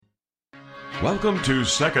Welcome to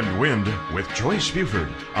Second Wind with Joyce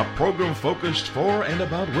Buford, a program focused for and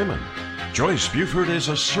about women. Joyce Buford is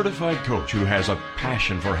a certified coach who has a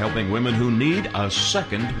passion for helping women who need a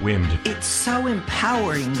second wind. It's so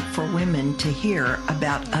empowering for women to hear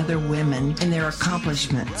about other women and their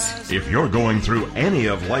accomplishments. If you're going through any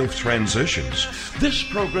of life transitions, this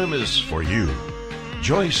program is for you.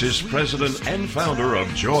 Joyce is president and founder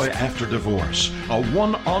of Joy After Divorce, a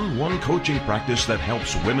one-on-one coaching practice that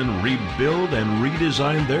helps women rebuild and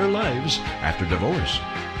redesign their lives after divorce.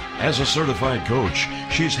 As a certified coach,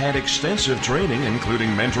 she's had extensive training, including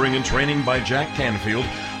mentoring and training by Jack Canfield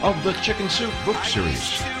of the Chicken Soup book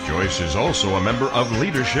series. Joyce is also a member of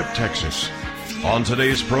Leadership Texas. On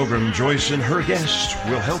today's program, Joyce and her guests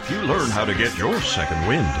will help you learn how to get your second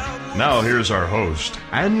wind. Now here's our host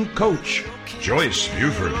and coach, Joyce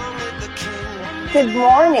Buford. Good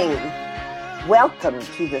morning. Welcome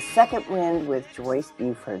to the Second Wind with Joyce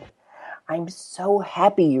Buford. I'm so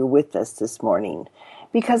happy you're with us this morning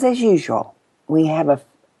because, as usual, we have a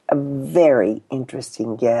very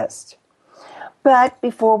interesting guest. But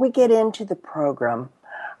before we get into the program,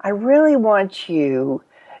 I really want you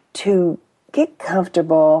to get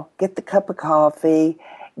comfortable, get the cup of coffee,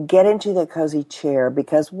 get into the cozy chair,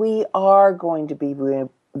 because we are going to be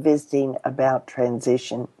visiting about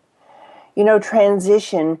transition. You know,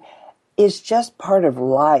 transition is just part of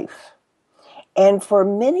life. And for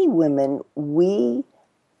many women, we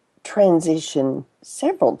transition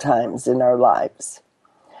several times in our lives.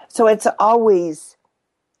 So it's always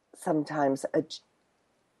sometimes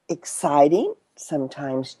exciting,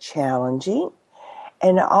 sometimes challenging,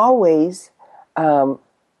 and always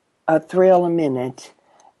a thrill a minute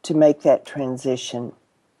to make that transition.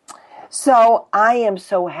 So I am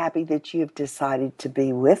so happy that you've decided to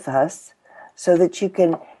be with us so that you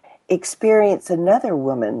can experience another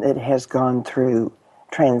woman that has gone through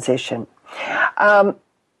transition.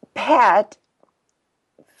 Pat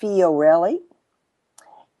Fiorello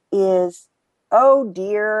is, oh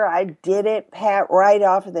dear, I did it, Pat, right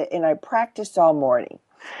off of and I practiced all morning.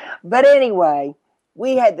 But anyway,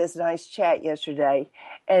 we had this nice chat yesterday,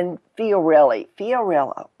 and Fiorello.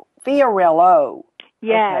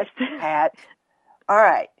 Yes. Okay, Pat. All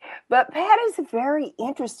right. But Pat is a very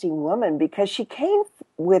interesting woman because she came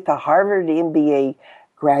with a Harvard MBA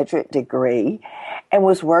graduate degree and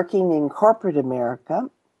was working in corporate America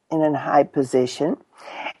in a high position.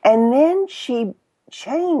 And then she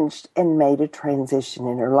changed and made a transition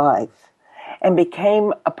in her life and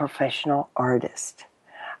became a professional artist.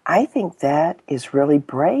 I think that is really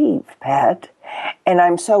brave, Pat. And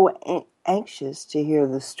I'm so anxious to hear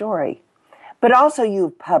the story. But also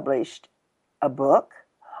you've published a book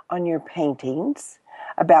on your paintings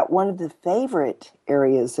about one of the favorite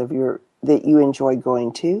areas of that you enjoy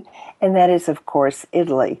going to, and that is, of course,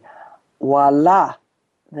 Italy. Voila,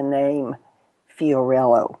 the name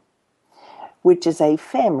Fiorello, which is a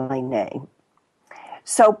family name.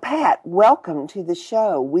 So, Pat, welcome to the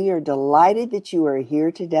show. We are delighted that you are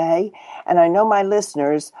here today, and I know my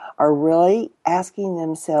listeners are really asking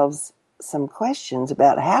themselves some questions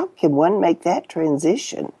about how can one make that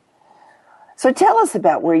transition. So tell us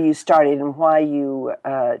about where you started and why you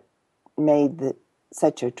made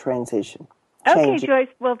such a transition. Okay, Joyce.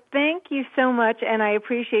 Well, thank you so much, and I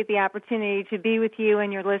appreciate the opportunity to be with you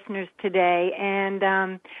and your listeners today.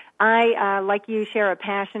 And I, like you, share a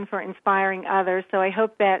passion for inspiring others, so I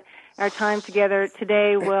hope that our time together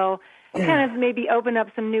today will kind of maybe open up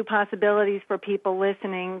some new possibilities for people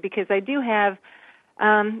listening, because I do have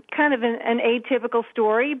kind of an atypical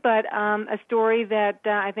story, but a story that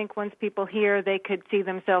I think once people hear, they could see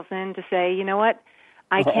themselves in to say, you know what,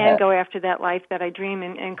 I can go after that life that I dream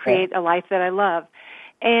and create a life that I love.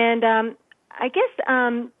 And I guess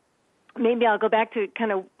maybe I'll go back to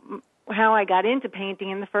kind of how I got into painting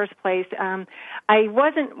in the first place. I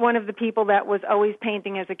wasn't one of the people that was always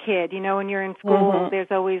painting as a kid. You know, when you're in school, there's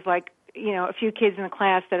always like, you know, a few kids in the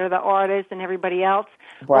class that are the artists and everybody else.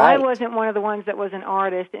 Right. Well, I wasn't one of the ones that was an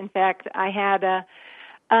artist. In fact, I had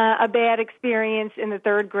a bad experience in the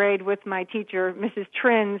third grade with my teacher, Mrs.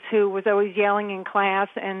 Trins, who was always yelling in class,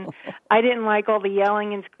 and I didn't like all the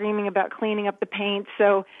yelling and screaming about cleaning up the paint.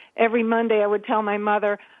 So every Monday I would tell my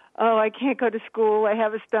mother, oh, I can't go to school, I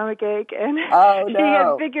have a stomach ache. And she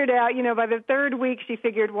had figured out, you know, by the third week she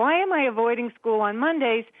figured, why am I avoiding school on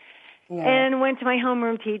Mondays? Yeah. And went to my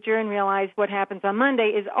homeroom teacher and realized what happens on Monday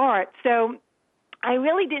is art. So I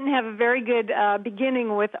really didn't have a very good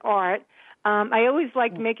beginning with art. I always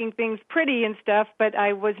liked making things pretty and stuff, but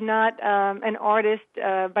I was not an artist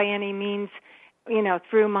by any means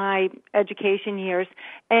through my education years.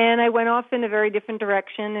 And I went off in a very different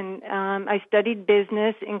direction, and I studied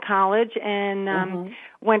business in college and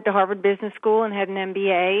went to Harvard Business School and had an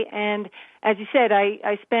MBA. And as you said,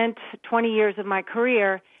 I spent 20 years of my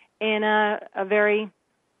career in a very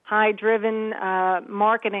high-driven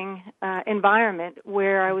marketing environment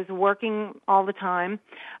where I was working all the time.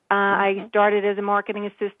 I started as a marketing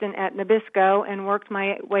assistant at Nabisco and worked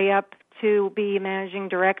my way up to be managing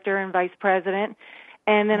director and vice president.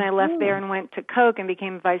 And then I left there and went to Coke and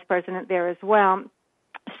became vice president there as well.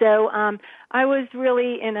 So I was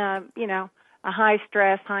really in a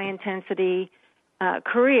high-stress, high-intensity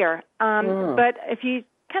career. But if you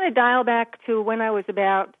kind of dial back to when I was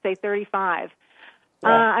about, say, 35,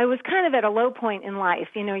 I was kind of at a low point in life.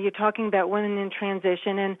 You're talking about women in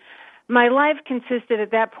transition, and my life consisted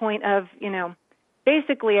at that point of,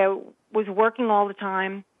 basically I was working all the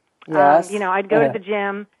time. Yes. I'd go to the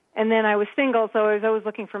gym, and then I was single, so I was always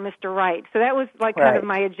looking for Mr. Right. So that was kind of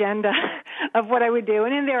my agenda of what I would do.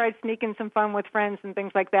 And in there I'd sneak in some fun with friends and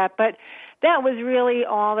things like that. But that was really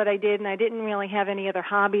all that I did, and I didn't really have any other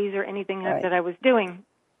hobbies or anything that I was doing.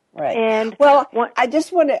 Right. And I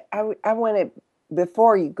just want to, I want to,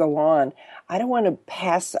 before you go on, I don't want to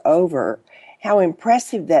pass over how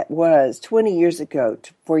impressive that was 20 years ago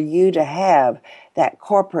for you to have that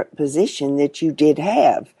corporate position that you did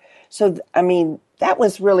have. So, that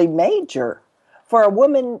was really major. For a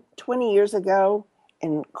woman 20 years ago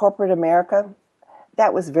in corporate America,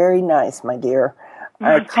 that was very nice, my dear.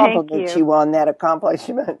 I compliment you on that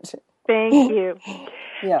accomplishment. Thank you.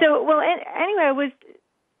 Yeah. So, anyway,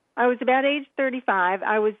 I was about age 35.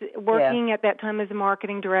 I was working at that time as a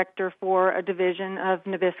marketing director for a division of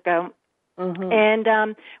Nabisco.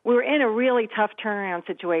 And we were in a really tough turnaround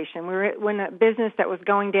situation. We were in a business that was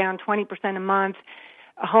going down 20% a month.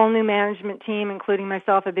 A whole new management team, including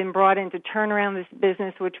myself, had been brought in to turn around this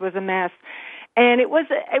business, which was a mess. And it was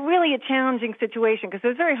really a challenging situation because it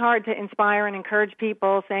was very hard to inspire and encourage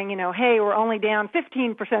people saying, hey, we're only down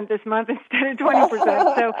 15% this month instead of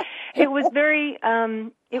 20%. So it was very,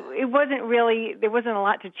 it wasn't really, there wasn't a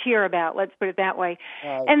lot to cheer about, let's put it that way.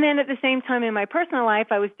 Right. And then at the same time in my personal life,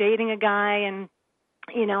 I was dating a guy, and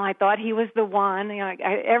I thought he was the one.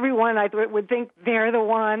 Everyone I would think they're the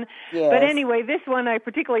one. Yes. But anyway, this one I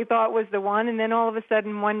particularly thought was the one. And then all of a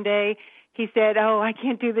sudden one day he said, I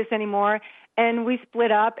can't do this anymore. And we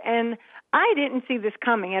split up. And I didn't see this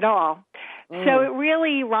coming at all. So it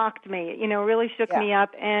really rocked me, really shook me up.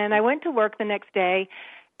 And I went to work the next day.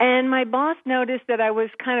 And my boss noticed that I was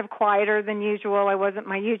kind of quieter than usual. I wasn't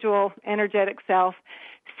my usual energetic self.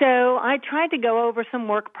 So I tried to go over some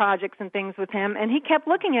work projects and things with him, and he kept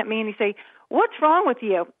looking at me and he'd say, "What's wrong with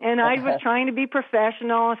you?" And I was trying to be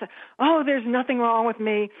professional. I said, "Oh, there's nothing wrong with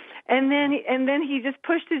me." And then he just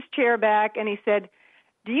pushed his chair back and he said,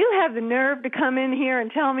 "Do you have the nerve to come in here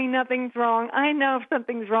and tell me nothing's wrong? I know if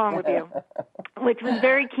something's wrong with you," which was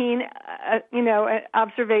very keen,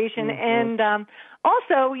 observation, and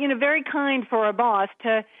also, very kind for a boss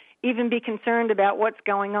to even be concerned about what's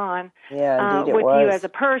going on with you as a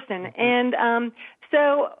person. And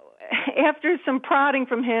so after some prodding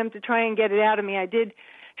from him to try and get it out of me, I did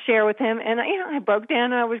share with him, and I broke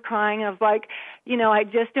down and I was crying. I was like, I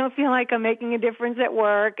just don't feel like I'm making a difference at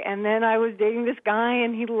work. And then I was dating this guy,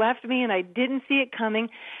 and he left me, and I didn't see it coming.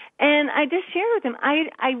 And I just shared with him,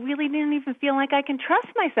 I really didn't even feel like I can trust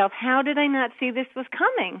myself. How did I not see this was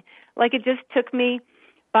coming? Like it just took me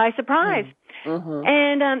by surprise.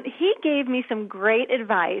 And he gave me some great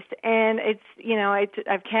advice, and it's,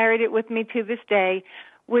 I've carried it with me to this day,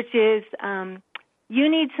 which is you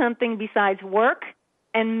need something besides work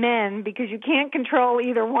and men because you can't control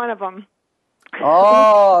either one of them.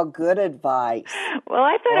 Oh, good advice. Well,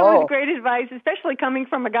 I thought it was great advice, especially coming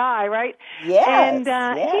from a guy, right? Yes.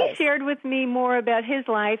 And he shared with me more about his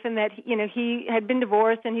life and that, he had been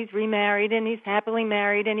divorced and he's remarried and he's happily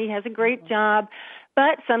married and he has a great job.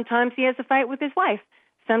 But sometimes he has a fight with his wife.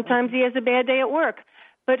 Sometimes he has a bad day at work.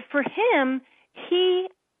 But for him, he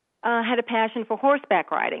had a passion for horseback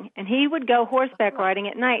riding, and he would go horseback riding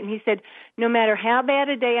at night. And he said, no matter how bad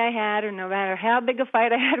a day I had or no matter how big a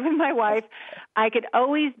fight I had with my wife, I could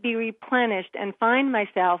always be replenished and find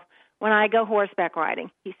myself when I go horseback riding.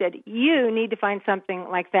 He said, you need to find something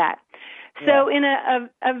like that. So in a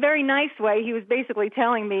very nice way, he was basically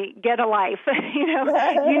telling me, get a life.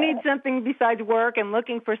 You need something besides work and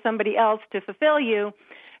looking for somebody else to fulfill you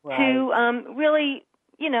to really,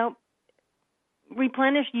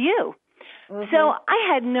 replenish you. So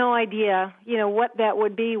I had no idea, what that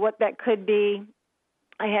would be, what that could be.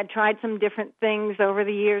 I had tried some different things over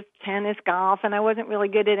the years, tennis, golf, and I wasn't really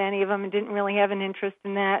good at any of them and didn't really have an interest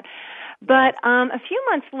in that. But a few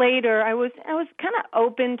months later, I was kind of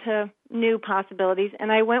open to new possibilities,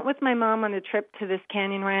 and I went with my mom on a trip to this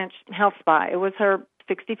Canyon Ranch health spa. It was her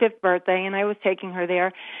 65th birthday, and I was taking her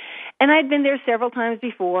there. And I'd been there several times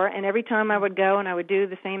before, and every time I would go and I would do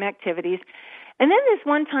the same activities. And then this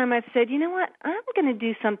one time I said, you know what, I'm going to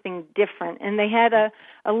do something different. And they had a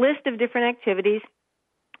list of different activities,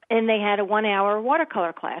 and they had a 1-hour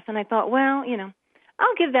watercolor class. And I thought, well,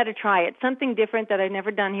 I'll give that a try. It's something different that I've never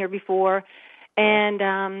done here before,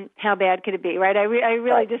 and how bad could it be, right? I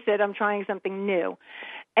really just said I'm trying something new.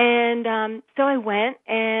 And so I went,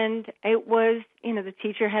 and it was, the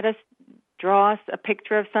teacher had us draw us a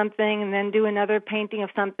picture of something and then do another painting of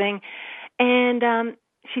something. And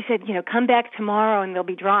she said, come back tomorrow and they'll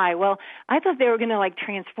be dry. Well, I thought they were going to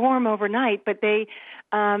transform overnight, but they,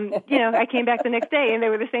 I came back the next day and they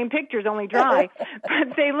were the same pictures, only dry.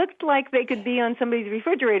 But they looked like they could be on somebody's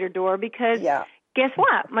refrigerator door because guess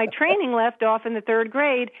what? My training left off in the 3rd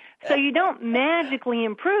grade. So you don't magically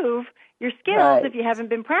improve your skills if you haven't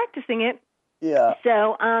been practicing it. Yeah.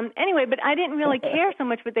 So anyway, but I didn't really care so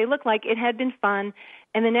much what they looked like. It had been fun.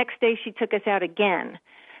 And the next day she took us out again.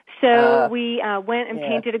 So we went and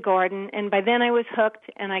painted a garden, and by then I was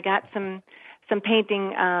hooked, and I got some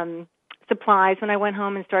painting supplies when I went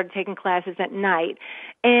home and started taking classes at night.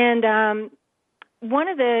 And one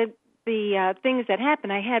of the things that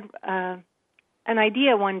happened, I had an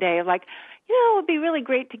idea one day of it would be really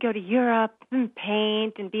great to go to Europe and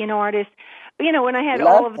paint and be an artist. When I had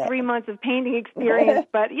all of 3 months of painting experience,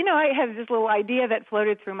 but, I had this little idea that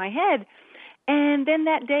floated through my head. And then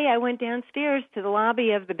that day I went downstairs to the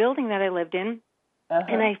lobby of the building that I lived in,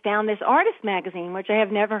 and I found this artist magazine, which I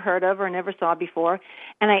have never heard of or never saw before,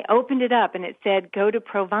 and I opened it up, and it said, go to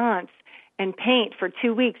Provence and paint for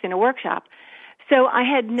 2 weeks in a workshop. So I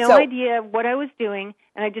had no idea what I was doing,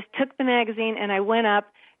 and I just took the magazine, and I went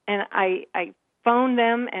up, and I phoned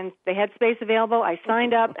them, and they had space available. I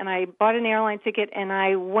signed up, and I bought an airline ticket, and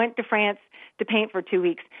I went to France to paint for 2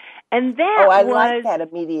 weeks. And that I like that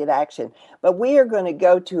immediate action. But we are going to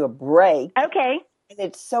go to a break. Okay. And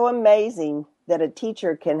it's so amazing that a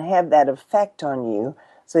teacher can have that effect on you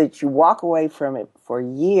so that you walk away from it for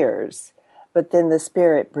years, but then the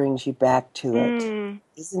Spirit brings you back to it.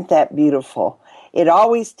 Isn't that beautiful? It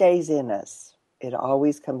always stays in us. It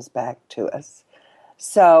always comes back to us.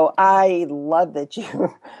 So I love that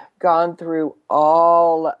you've gone through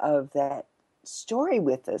all of that story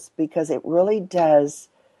with us, because it really does,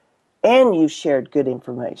 and you shared good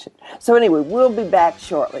information. So anyway, we'll be back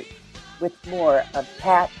shortly with more of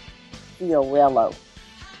Pat Fiorello.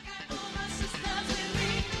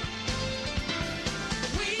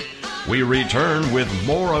 We return with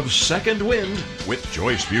more of Second Wind with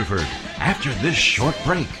Joyce Buford after this short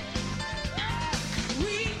break.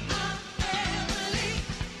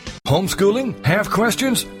 Homeschooling? Have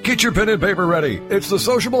questions? Get your pen and paper ready. It's the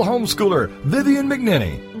sociable homeschooler, Vivian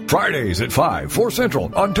McNinney. Fridays at 5, 4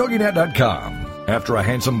 Central on TogiNet.com. After a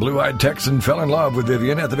handsome blue-eyed Texan fell in love with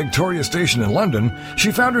Vivian at the Victoria Station in London,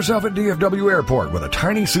 she found herself at DFW Airport with a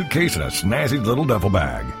tiny suitcase and a snazzy little duffel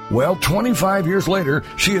bag. Well, 25 years later,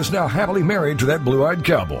 she is now happily married to that blue-eyed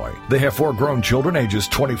cowboy. They have 4 grown children ages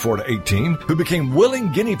 24 to 18 who became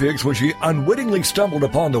willing guinea pigs when she unwittingly stumbled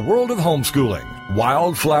upon the world of homeschooling.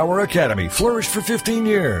 Wildflower Academy flourished for 15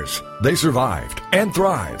 years. They survived and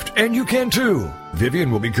thrived, and you can too.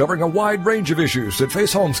 Vivian will be covering a wide range of issues that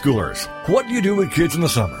face homeschoolers. What do you do with kids in the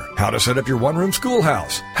summer? How to set up your one-room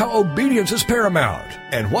schoolhouse? How obedience is paramount?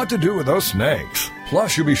 And what to do with those snakes?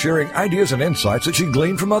 Plus, you'll be sharing ideas and insights that she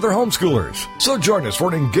gleaned from other homeschoolers. So join us for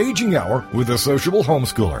an engaging hour with the sociable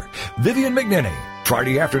homeschooler, Vivian McNinney.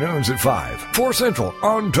 Friday afternoons at 5, 4 Central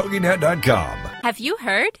on TogiNet.com. Have you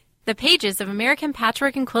heard? The pages of American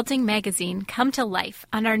Patchwork and Quilting magazine come to life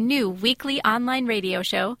on our new weekly online radio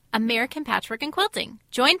show, American Patchwork and Quilting.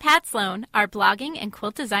 Join Pat Sloan, our blogging and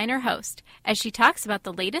quilt designer host, as she talks about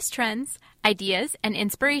the latest trends, ideas, and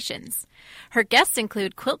inspirations. Her guests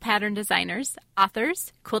include quilt pattern designers,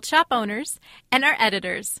 authors, quilt shop owners, and our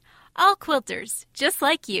editors, all quilters, just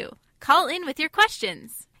like you. Call in with your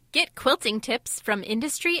questions. Get quilting tips from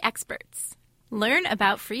industry experts. Learn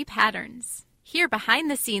about free patterns. Hear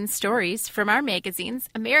behind-the-scenes stories from our magazines,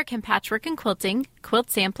 American Patchwork and Quilting, Quilt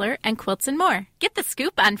Sampler, and Quilts and More. Get the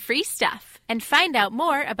scoop on free stuff and find out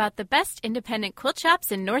more about the best independent quilt shops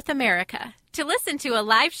in North America. To listen to a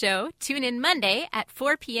live show, tune in Monday at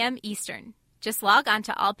 4 p.m. Eastern. Just log on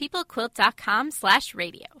to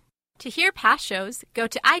allpeoplequilt.com/radio. To hear past shows, go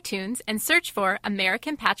to iTunes and search for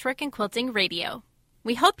American Patchwork and Quilting Radio.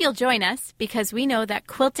 We hope you'll join us because we know that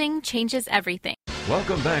quilting changes everything.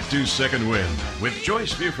 Welcome back to Second Wind with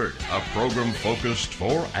Joyce Buford, a program focused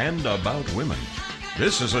for and about women.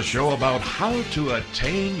 This is a show about how to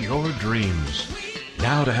attain your dreams.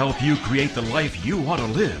 Now to help you create the life you want to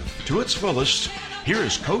live to its fullest, here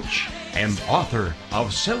is coach and author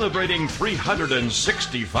of Celebrating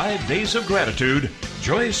 365 Days of Gratitude,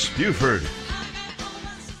 Joyce Buford.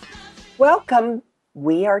 Welcome.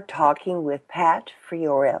 We are talking with Pat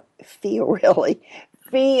Fiorello,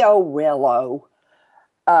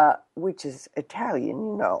 which is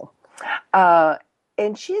Italian,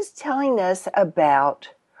 and she's telling us about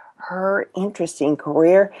her interesting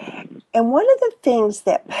career. And one of the things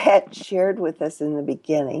that Pat shared with us in the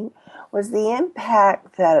beginning was the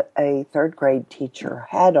impact that a third grade teacher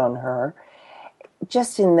had on her,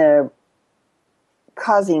 just in the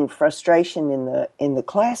causing frustration in the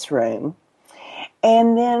classroom,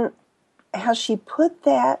 and then how she put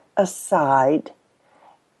that aside,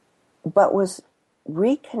 but was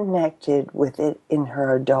reconnected with it in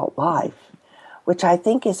her adult life, which I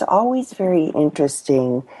think is always very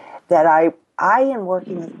interesting. That I in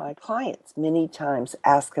working with my clients many times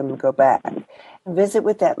ask them to go back and visit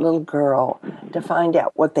with that little girl to find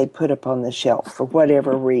out what they put up on the shelf for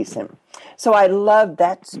whatever reason. So I love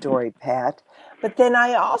that story, Pat. But then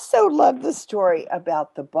I also love the story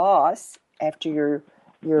about the boss after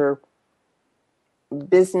your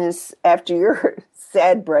business, after your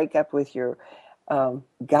sad breakup with your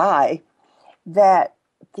guy, that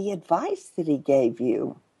the advice that he gave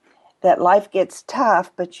you, that life gets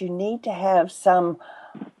tough, but you need to have some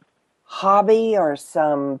hobby or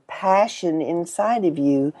some passion inside of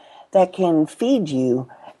you that can feed you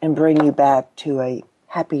and bring you back to a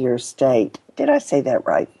happier state. Did I say that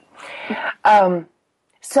right?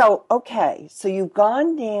 So you've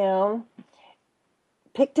gone down,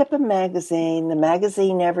 picked up a magazine. The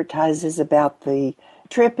magazine advertises about the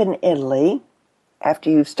trip in Italy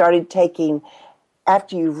after you've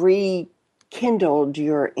rekindled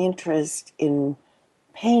your interest in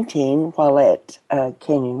painting while at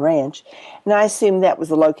Canyon Ranch. And I assume that was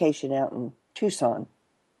the location out in Tucson,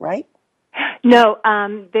 right? No,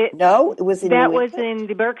 no, it was in that was in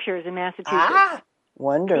the Berkshires in Massachusetts. Ah,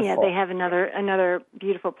 wonderful. Yeah, they have another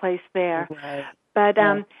beautiful place there. Right. But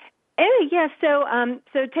anyway, yeah. So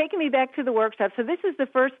taking me back to the workshop. So this is the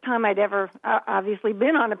first time I'd ever obviously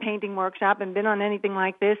been on a painting workshop and been on anything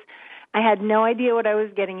like this. I had no idea what I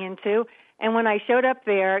was getting into. And when I showed up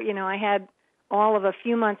there, I had all of a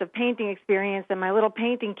few months of painting experience and my little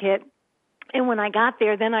painting kit. And when I got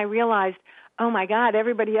there, then I realized, oh my God,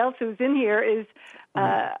 everybody else who's in here is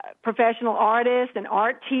professional artists and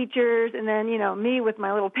art teachers, and then, me with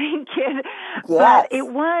my little paint kit. Yes. But it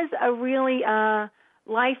was a really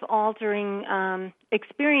life-altering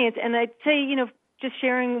experience. And I'd say, just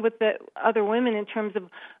sharing with the other women in terms of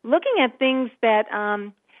looking at things that,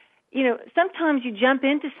 sometimes you jump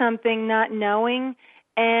into something not knowing,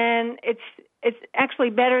 and it's actually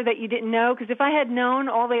better that you didn't know, because if I had known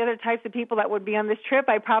all the other types of people that would be on this trip,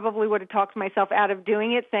 I probably would have talked myself out of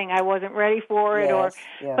doing it, saying I wasn't ready for it.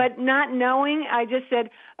 But not knowing, I just said,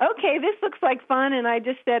 okay, this looks like fun, and I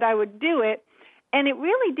just said I would do it. And it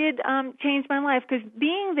really did change my life, because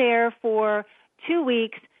being there for 2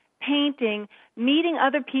 weeks, painting, meeting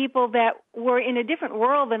other people that were in a different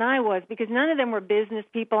world than I was, because none of them were business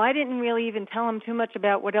people. I didn't really even tell them too much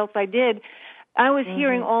about what else I did. I was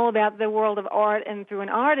hearing all about the world of art and through an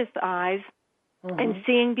artist's eyes, and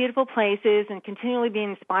seeing beautiful places and continually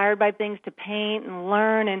being inspired by things to paint and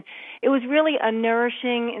learn. And it was really a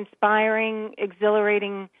nourishing, inspiring,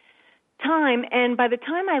 exhilarating time. And by the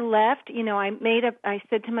time I left, I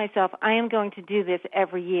said to myself, I am going to do this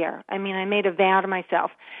every year. I mean, I made a vow to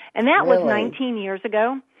myself. And that was 19 years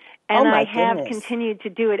ago. And I have continued to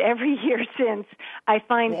do it every year since. I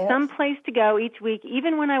find some place to go each week.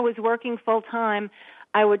 Even when I was working full-time,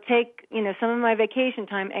 I would take, some of my vacation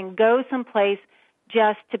time and go someplace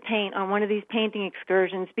just to paint on one of these painting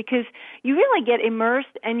excursions, because you really get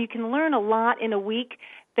immersed and you can learn a lot in a week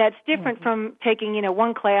that's different from taking,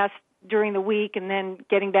 one class during the week and then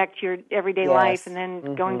getting back to your everyday life and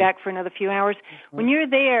then going back for another few hours. When you're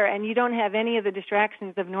there and you don't have any of the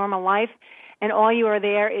distractions of normal life, and all you are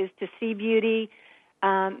there is to see beauty,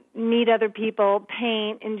 meet other people,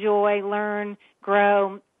 paint, enjoy, learn,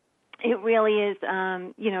 grow, it really is,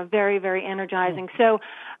 very, very energizing. So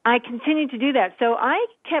I continued to do that. So I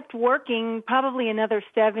kept working probably another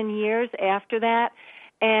 7 years after that.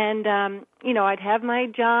 And, I'd have my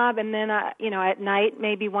job, and then, at night,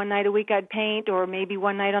 maybe one night a week I'd paint, or maybe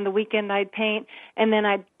one night on the weekend I'd paint, and then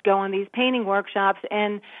I'd go on these painting workshops.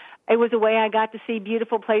 And it was a way I got to see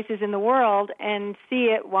beautiful places in the world and see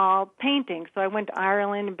it while painting. So I went to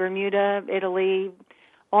Ireland, Bermuda, Italy,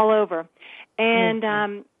 all over. And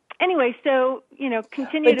anyway, so,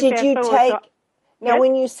 continue to fast forward. Now,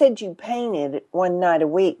 when you said you painted one night a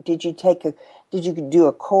week, did you do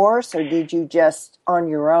a course, or did you just on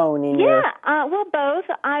your own? Well, both.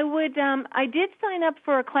 I did sign up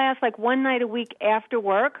for a class like one night a week after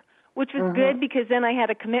work, which was good because then I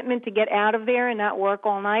had a commitment to get out of there and not work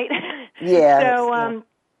all night. So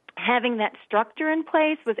having that structure in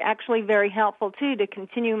place was actually very helpful, too, to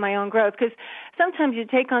continue my own growth. Because sometimes you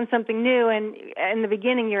take on something new, and in the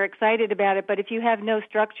beginning you're excited about it, but if you have no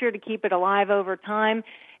structure to keep it alive over time,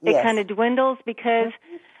 it kind of dwindles because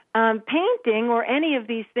painting or any of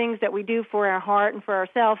these things that we do for our heart and for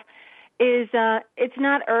ourselves is it's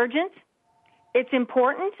not urgent. It's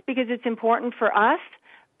important because it's important for us,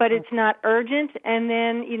 but it's not urgent. And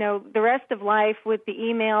then, the rest of life with the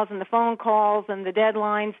emails and the phone calls and the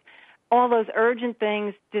deadlines, all those urgent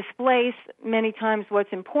things displace many times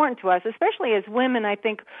what's important to us, especially as women. I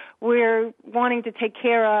think we're wanting to take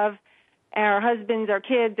care of our husbands, our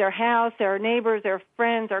kids, our house, our neighbors, our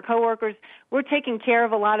friends, our coworkers. We're taking care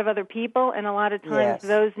of a lot of other people, and a lot of times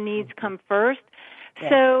those needs come first. Yeah.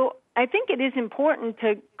 So I think it is important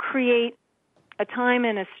to create a time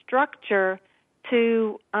and a structure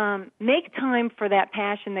to make time for that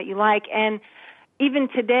passion that you like. And even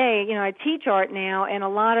today, I teach art now, and a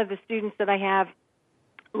lot of the students that I have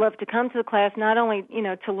love to come to the class, not only,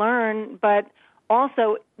 to learn, but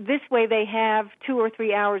also this way they have 2 or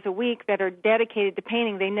 3 hours a week that are dedicated to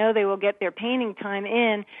painting. They know they will get their painting time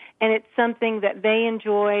in, and it's something that they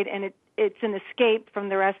enjoyed, and it's an escape from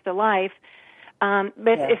the rest of life. But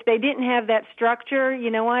if they didn't have that structure, you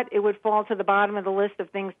know what? It would fall to the bottom of the list of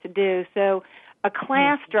things to do. So a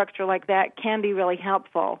class structure like that can be really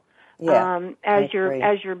helpful as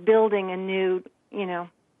you're building a new,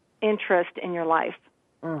 interest in your life.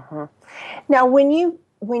 Now, when you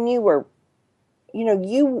were,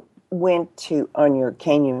 you went on your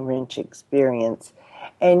Canyon Wrench experience,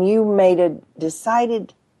 and you made a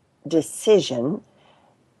decided decision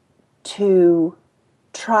to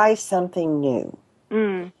try something new.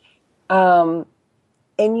 And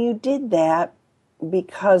you did that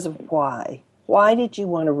because of why? Why did you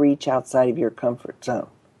want to reach outside of your comfort zone?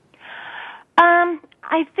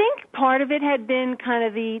 I think part of it had been kind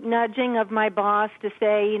of the nudging of my boss to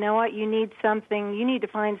say, you know what, you need to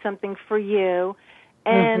find something for you.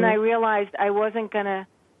 And I realized I wasn't going to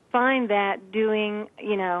find that doing,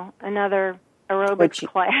 another aerobics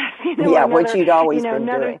class. Which you'd always been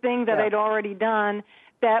another doing. Thing that I'd already done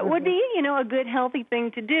that would be, a good, healthy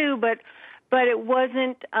thing to do, but it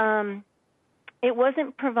wasn't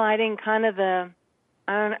providing kind of the,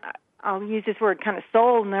 I'll use this word, kind of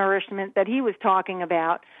soul nourishment that he was talking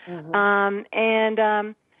about. I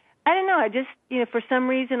don't know, I just, for some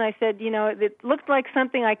reason I said, it looked like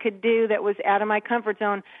something I could do that was out of my comfort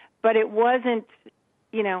zone, but it wasn't,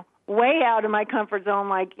 way out of my comfort zone,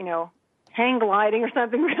 like, hang gliding or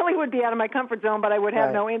something really would be out of my comfort zone, but I would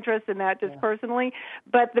have no interest in that just personally.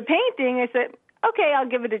 But the painting, I said, okay, I'll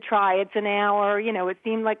give it a try. It's an hour, it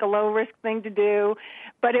seemed like a low-risk thing to do,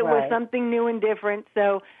 but it was something new and different,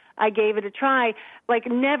 so I gave it a try, like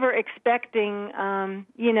never expecting,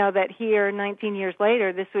 that here, 19 years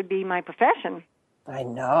later, this would be my profession. I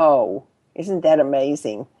know. Isn't that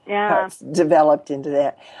amazing? Yeah. How it's developed into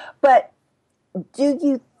that. But do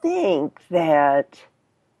you think that,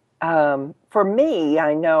 for me,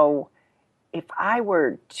 I know if I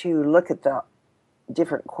were to look at the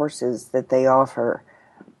different courses that they offer,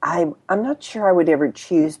 I'm not sure I would ever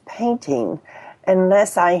choose painting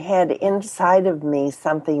unless I had inside of me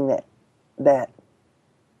something that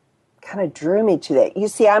kind of drew me to that. You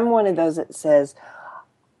see, I'm one of those that says,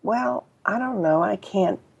 well, I don't know, I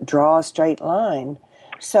can't draw a straight line,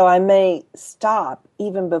 so I may stop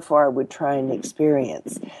even before I would try an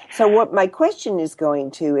experience. So what my question is going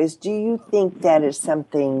to is, do you think that is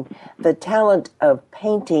something, the talent of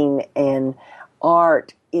painting and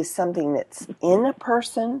art is something that's in a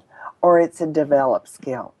person, or it's a developed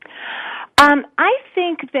skill? I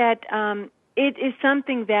think that it is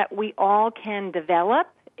something that we all can develop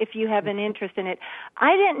if you have an interest in it.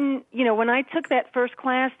 I didn't, when I took that first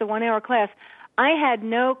class, the 1-hour class, I had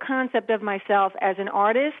no concept of myself as an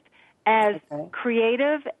artist, as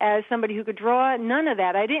creative, as somebody who could draw, none of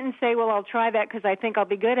that. I didn't say, well, I'll try that because I think I'll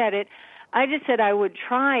be good at it. I just said I would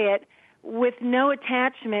try it with no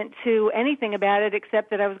attachment to anything about it except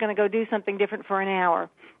that I was going to go do something different for an hour.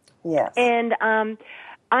 Yes. And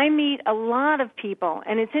I meet a lot of people,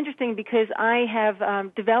 and it's interesting because I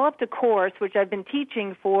have developed a course, which I've been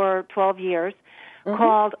teaching for 12 years,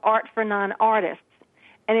 called Art for Non-Artists.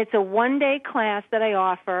 And it's a one-day class that I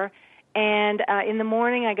offer. And in the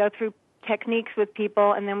morning I go through techniques with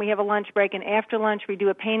people, and then we have a lunch break. And after lunch we do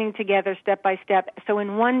a painting together step by step. So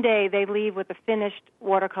in one day they leave with a finished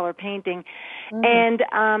watercolor painting. And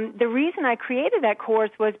the reason I created that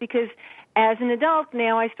course was because as an adult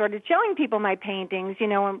now I started showing people my paintings,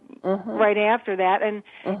 right after that. And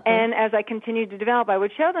as I continued to develop, I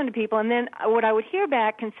would show them to people. And then what I would hear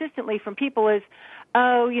back consistently from people is,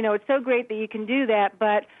 oh, it's so great that you can do that,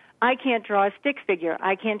 but I can't draw a stick figure.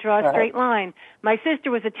 I can't draw a straight line. My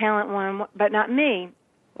sister was a talent one, but not me.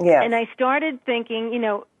 Yeah. And I started thinking,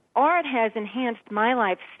 art has enhanced my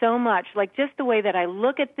life so much, like just the way that I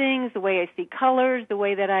look at things, the way I see colors, the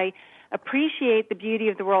way that I appreciate the beauty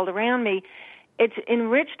of the world around me. It's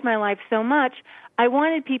enriched my life so much. I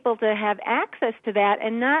wanted people to have access to that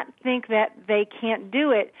and not think that they can't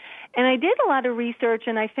do it. And I did a lot of research,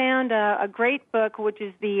 and I found a great book, which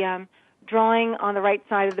is the Drawing on the Right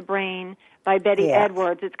Side of the Brain by Betty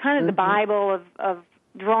Edwards. It's kind of the Bible of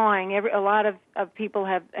drawing. A lot of people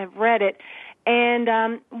have read it.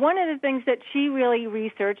 And one of the things that she really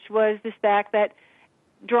researched was this fact that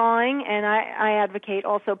drawing, and I advocate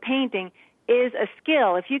also painting, is a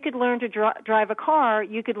skill. If you could learn to drive a car,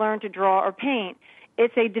 you could learn to draw or paint.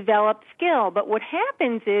 It's a developed skill. But what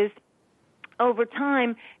happens is, over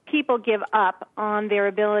time, people give up on their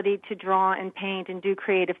ability to draw and paint and do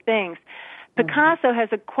creative things. Picasso has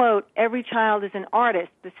a quote, "Every child is an artist.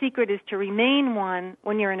 The secret is to remain one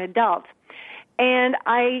when you're an adult." And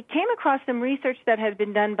I came across some research that had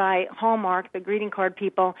been done by Hallmark, the greeting card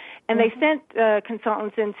people, and they sent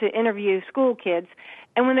consultants in to interview school kids.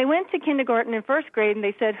 And when they went to kindergarten and first grade and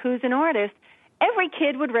they said, "Who's an artist?" every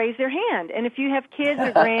kid would raise their hand. And if you have kids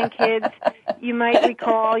or grandkids, you might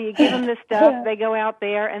recall, you give them the stuff, they go out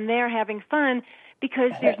there, and they're having fun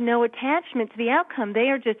because there's no attachment to the outcome. They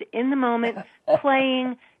are just in the moment,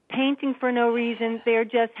 playing, painting for no reason. They're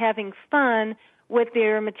just having fun with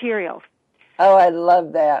their materials. Oh, I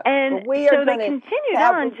love that. And so they continued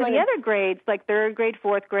on to the other grades, like third grade,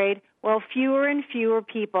 fourth grade. Well, fewer and fewer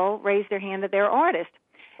people raised their hand that they're artists.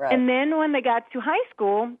 Right. And then when they got to high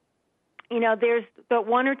school, there's but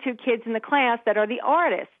one or two kids in the class that are the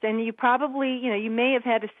artists. And you probably, you may have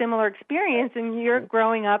had a similar experience in your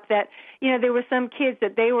growing up that, there were some kids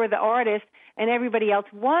that they were the artists and everybody else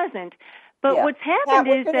wasn't. But what's happened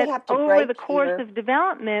is that over the course of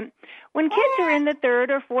development, when kids are in the third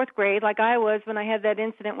or fourth grade, like I was when I had that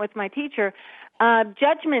incident with my teacher,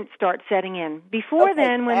 judgment starts setting in. Before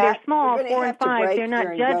then, when they're small, 4 and 5, they're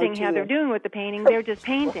not judging how they're doing with the painting. They're just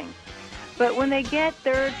painting. But when they get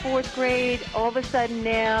third, fourth grade, all of a sudden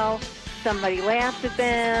now somebody laughs at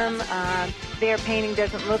them. Their painting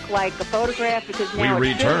doesn't look like a photograph because now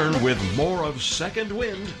we return with more of Second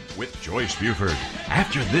Wind with Joyce Buford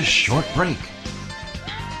after this short break.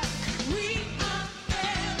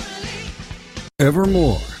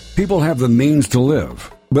 Evermore, people have the means to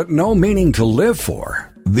live, but no meaning to live for.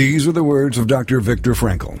 These are the words of Dr. Viktor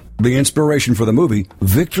Frankl, the inspiration for the movie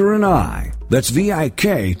Victor and I. That's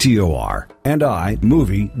VIKTOR and I,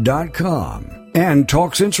 movie.com. And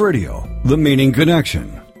Talk Sense Radio, The Meaning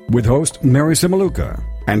Connection, with host Mary Simaluka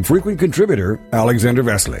and frequent contributor Alexander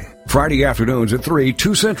Vesley. Friday afternoons at 3,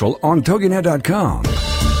 2 Central on TogiNet.com.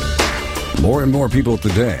 More and more people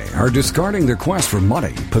today are discarding their quest for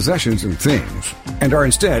money, possessions, and things, and are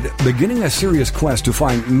instead beginning a serious quest to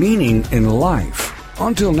find meaning in life.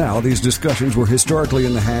 Until now, these discussions were historically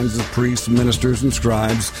in the hands of priests, ministers, and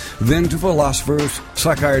scribes, then to philosophers,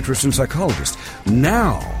 psychiatrists, and psychologists.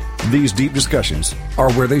 Now, these deep discussions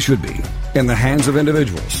are where they should be, in the hands of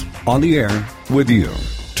individuals, on the air with you.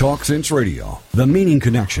 Talk Sense Radio, The Meaning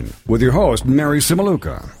Connection, with your host, Mary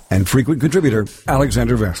Simaluka, and frequent contributor,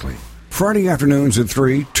 Alexander Vesley. Friday afternoons at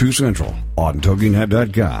 3, 2 Central on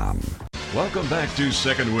TogiNet.com. Welcome back to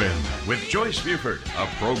Second Wind with Joyce Buford, a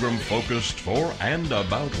program focused for and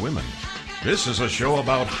about women. This is a show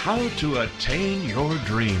about how to attain your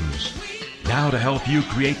dreams. Now to help you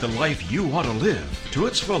create the life you want to live to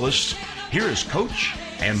its fullest, here is coach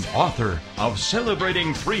and author of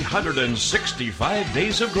Celebrating 365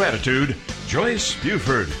 Days of Gratitude, Joyce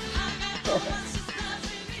Buford.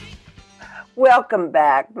 Welcome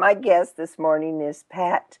back. My guest this morning is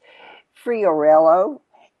Pat Fiorello,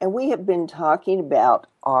 and we have been talking about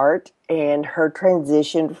art and her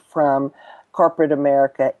transition from corporate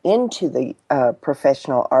America into the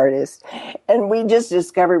professional artist. And we just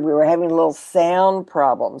discovered we were having a little sound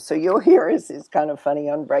problem. So you'll hear us. It's kind of funny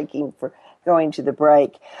on breaking for going to the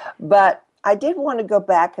break. But I did want to go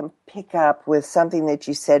back and pick up with something that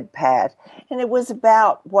you said, Pat. And it was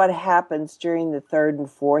about what happens during the third and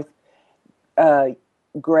fourth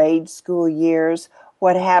grade school years,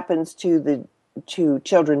 what happens to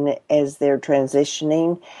children as they're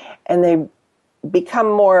transitioning, and they become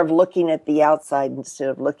more of looking at the outside instead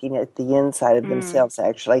of looking at the inside of themselves,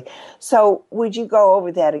 actually. So would you go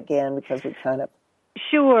over that again, because we kind of...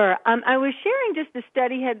 Sure. I was sharing just a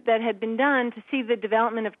study that had been done to see the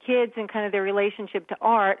development of kids and kind of their relationship to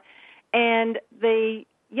art. And the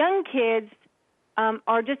young kids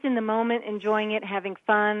are just in the moment, enjoying it, having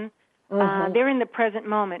fun. They're in the present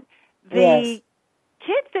moment. The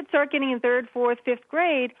kids that start getting in 3rd, 4th, 5th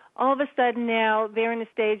grade, all of a sudden now they're in a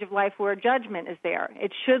stage of life where judgment is there.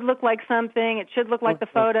 It should look like something. It should look like the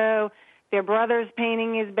photo. Their brother's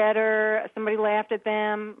painting is better. Somebody laughed at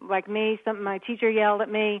them, like me. My teacher yelled at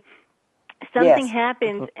me. Something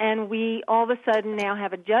happens, and we all of a sudden now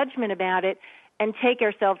have a judgment about it and take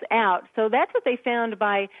ourselves out. So that's what they found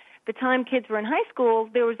by the time kids were in high school.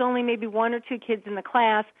 There was only maybe 1 or 2 kids in the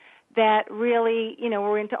class that really,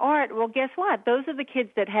 were into art. Well, guess what? Those are the kids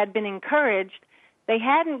that had been encouraged. They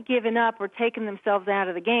hadn't given up or taken themselves out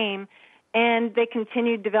of the game, and they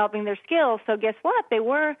continued developing their skills. So guess what? They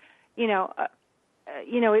were,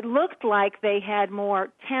 it looked like they had more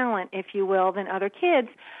talent, if you will, than other kids.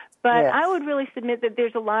 But I would really submit that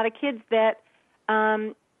there's a lot of kids that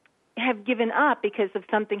have given up because of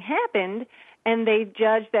something happened, and they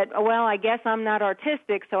judge that, well, I guess I'm not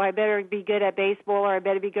artistic, so I better be good at baseball, or I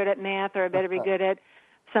better be good at math, or I better be good at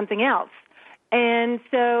something else. And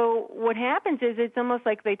so what happens is it's almost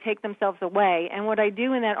like they take themselves away. And what I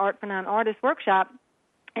do in that Art for Non-Artists workshop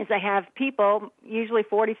is I have people, usually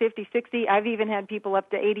 40, 50, 60, I've even had people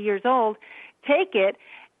up to 80 years old, take it,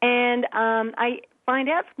 and I find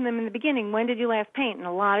out from them in the beginning, when did you last paint? And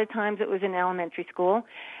a lot of times it was in elementary school.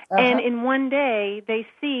 And in one day, they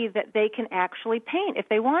see that they can actually paint if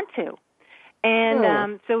they want to.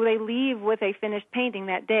 And so they leave with a finished painting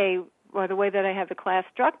that day, or the way that I have the class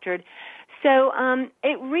structured. So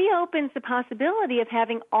it reopens the possibility of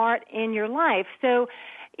having art in your life. So,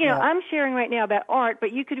 I'm sharing right now about art,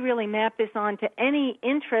 but you could really map this on to any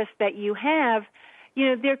interest that you have.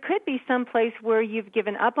 There could be some place where you've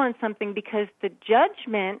given up on something because the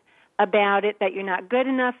judgment about it, that you're not good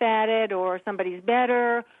enough at it, or somebody's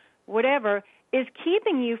better, whatever, is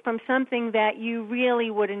keeping you from something that you really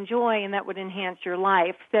would enjoy and that would enhance your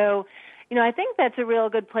life. So, I think that's a real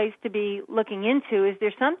good place to be looking into. Is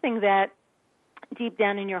there something that deep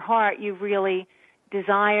down in your heart you really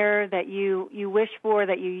desire, that you wish for,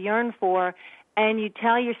 that you yearn for, and you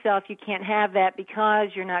tell yourself you can't have that because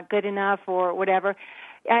you're not good enough or whatever?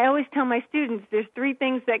 I always tell my students there's 3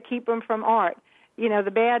 things that keep them from art.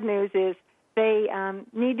 The bad news is they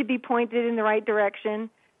need to be pointed in the right direction.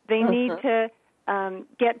 They need to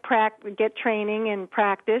get training and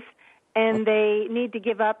practice, and they need to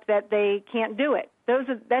give up that they can't do it.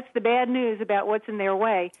 That's the bad news about what's in their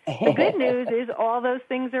way. The good news is all those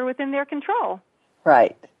things are within their control.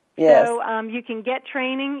 Right. Yes. So you can get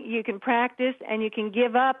training, you can practice, and you can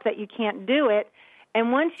give up that you can't do it.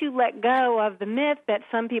 And once you let go of the myth that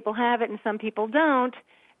some people have it and some people don't,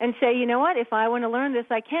 and say, you know what, if I want to learn this,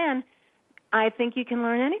 I can, I think you can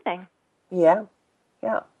learn anything. Yeah.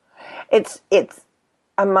 It's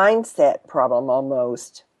a mindset problem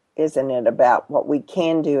almost, isn't it, about what we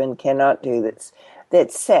can do and cannot do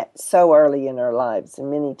that's set so early in our lives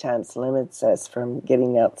and many times limits us from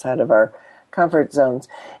getting outside of our comfort zones.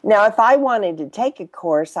 Now, if I wanted to take a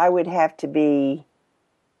course, I would have to be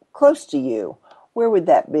close to you. Where would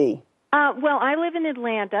that be? Well, I live in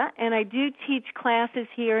Atlanta, and I do teach classes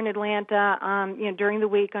here in Atlanta, during the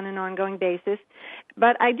week on an ongoing basis.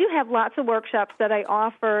 But I do have lots of workshops that I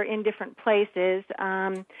offer in different places.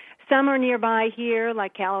 Some are nearby here,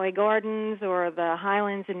 like Callaway Gardens or the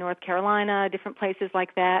Highlands in North Carolina, different places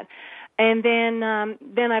like that. And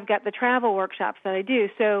then I've got the travel workshops that I do.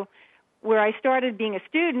 So where I started being a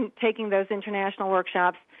student, taking those international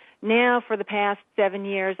workshops, now for the past 7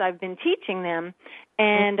 years I've been teaching them.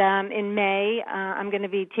 And in May, I'm going to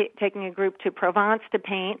be taking a group to Provence to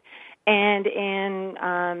paint. And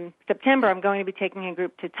in September, I'm going to be taking a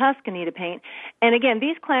group to Tuscany to paint. And again,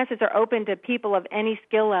 these classes are open to people of any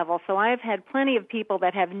skill level. So I've had plenty of people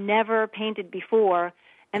that have never painted before,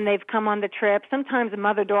 and they've come on the trip. Sometimes a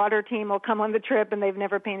mother-daughter team will come on the trip, and they've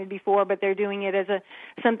never painted before, but they're doing it as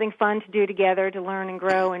something fun to do together, to learn and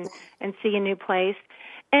grow and see a new place.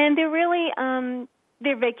 And they're really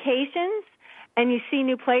they're vacations. And you see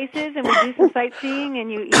new places, and we do some sightseeing, and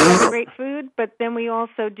you eat some great food. But then we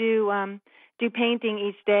also do painting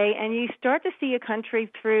each day, and you start to see a country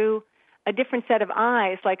through a different set of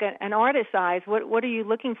eyes, like an artist's eyes. What are you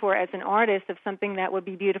looking for as an artist of something that would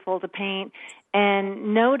be beautiful to paint,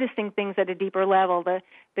 and noticing things at a deeper level, the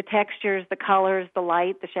textures, the colors, the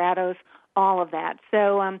light, the shadows, all of that.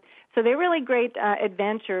 So they're really great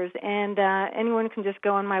adventures, and anyone can just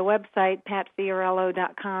go on my website,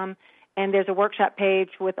 patfiorello.com, and there's a workshop page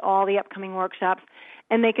with all the upcoming workshops.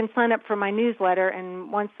 And they can sign up for my newsletter,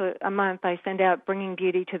 and once a month I send out Bringing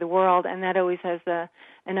Beauty to the World, and that always has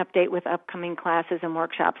an update with upcoming classes and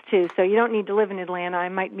workshops, too. So you don't need to live in Atlanta. I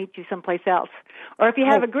might meet you someplace else. Or if you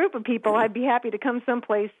have a group of people, I'd be happy to come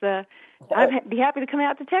someplace. I'd be happy to come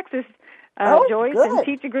out to Texas, Joyce, good. and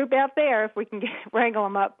teach a group out there if we can wrangle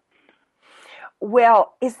them up.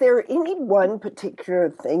 Well, is there any one particular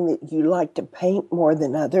thing that you like to paint more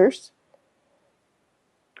than others?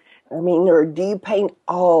 I mean, or do you paint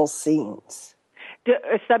all scenes?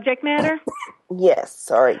 Subject matter? Yes,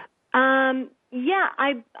 sorry. Yeah,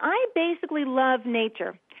 I basically love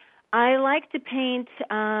nature. I like to paint,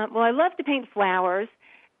 I love to paint flowers,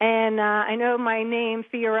 and I know my name,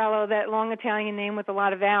 Fiorello, that long Italian name with a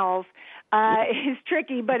lot of vowels, is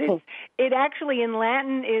tricky, but it actually in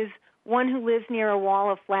Latin is one who lives near a wall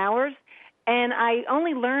of flowers, and I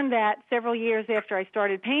only learned that several years after I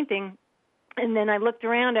started painting. And then I looked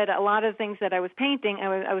around at a lot of things that I was painting.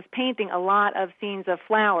 I was painting a lot of scenes of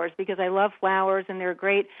flowers because I love flowers, and they're a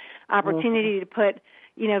great opportunity to put,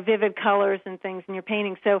 vivid colors and things in your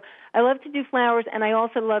painting. So I love to do flowers, and I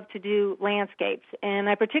also love to do landscapes. And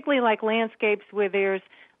I particularly like landscapes where there's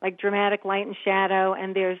like dramatic light and shadow,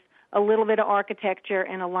 and there's a little bit of architecture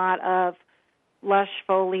and a lot of lush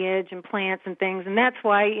foliage and plants and things. And that's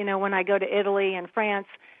why, when I go to Italy and France,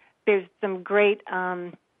 there's some great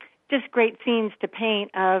just great scenes to paint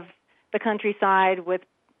of the countryside with,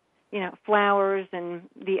 flowers and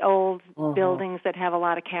the old buildings that have a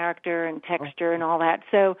lot of character and texture and all that.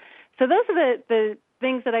 So those are the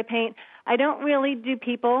things that I paint. I don't really do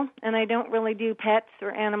people, and I don't really do pets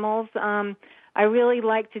or animals. I really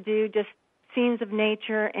like to do just scenes of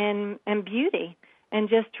nature and beauty, and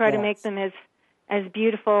just try to make them as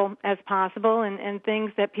beautiful as possible, and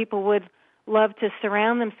things that people would love to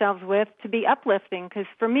surround themselves with, to be uplifting. Because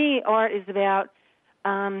for me, art is about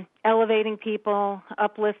elevating people,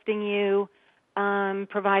 uplifting you,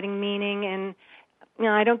 providing meaning. And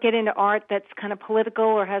I don't get into art that's kind of political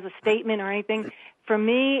or has a statement or anything. For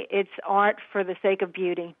me, it's art for the sake of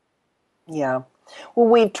beauty. Yeah. Well,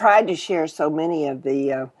 we've tried to share so many of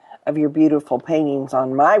of your beautiful paintings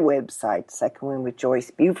on my website, Second Wind with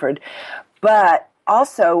Joyce Buford, but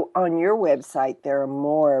also on your website, there are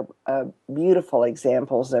more beautiful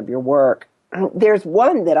examples of your work. There's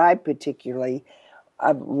one that I particularly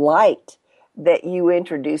liked that you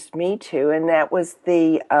introduced me to, and that was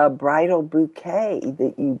the bridal bouquet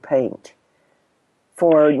that you paint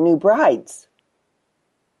for new brides.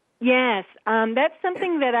 Yes, that's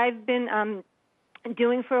something that I've been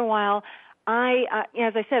doing for a while.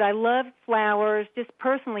 As I said, I love flowers. Just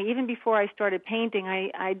personally, even before I started painting,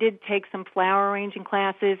 I did take some flower arranging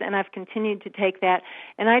classes, and I've continued to take that.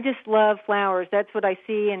 And I just love flowers. That's what I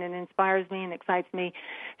see, and it inspires me and excites me.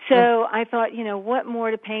 So I thought, what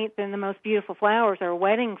more to paint than the most beautiful flowers are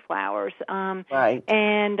wedding flowers. Right.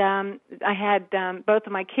 And I had both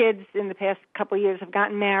of my kids in the past couple of years have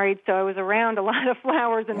gotten married, so I was around a lot of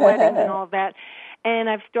flowers and weddings and all of that. And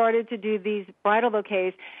I've started to do these bridal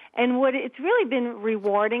bouquets. And it's really been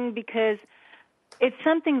rewarding because it's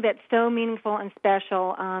something that's so meaningful and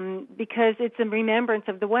special because it's a remembrance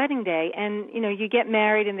of the wedding day. And, you get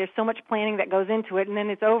married and there's so much planning that goes into it, and then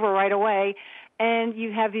it's over right away. And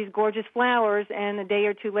you have these gorgeous flowers, and a day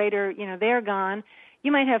or two later, they're gone.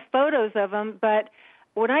 You might have photos of them, but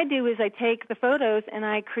what I do is I take the photos and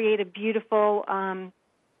I create a beautiful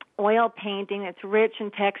oil painting that's rich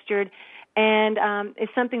and textured, and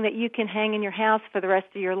it's something that you can hang in your house for the rest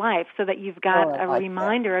of your life, so that you've got a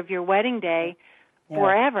reminder of your wedding day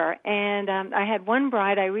forever. And I had one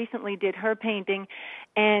bride, I recently did her painting,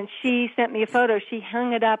 and she sent me a photo. She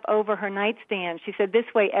hung it up over her nightstand. She said, this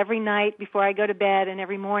way, every night before I go to bed and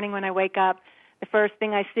every morning when I wake up, the first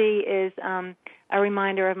thing I see is a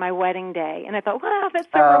reminder of my wedding day. And I thought, wow, that's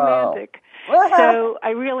so romantic. So I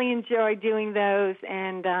really enjoy doing those,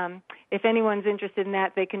 and if anyone's interested in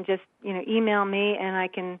that, they can just email me, and I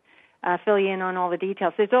can fill you in on all the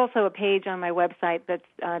details. There's also a page on my website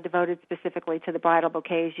that's devoted specifically to the bridal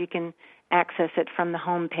bouquets. You can access it from the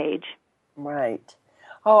home page. Right.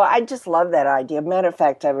 Oh, I just love that idea. Matter of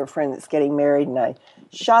fact, I have a friend that's getting married, and I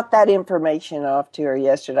shot that information off to her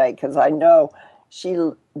yesterday because I know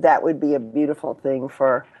that would be a beautiful thing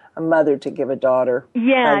for a mother to give a daughter.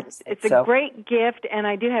 Yeah, it's a great gift, and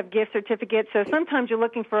I do have gift certificates. So sometimes you're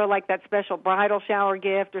looking for like that special bridal shower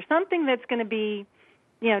gift or something that's going to be,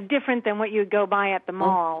 different than what you would go buy at the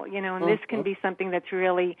mall, and this can be something that's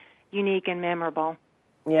really unique and memorable.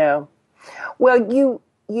 Yeah. Well, you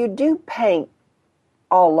do paint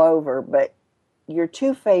all over, but your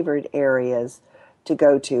two favorite areas to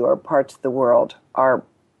go to or parts of the world are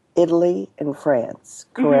Italy and France,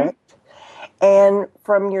 correct? Mm-hmm. And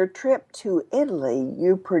from your trip to Italy,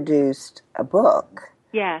 you produced a book.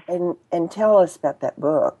 Yes. And tell us about that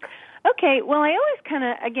book. Okay, well, I always kind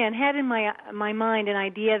of, again, had in my mind an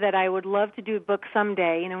idea that I would love to do a book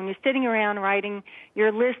someday. When you're sitting around writing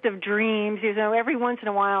your list of dreams, every once in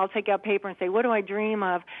a while I'll take out paper and say, what do I dream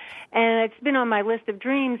of? And it's been on my list of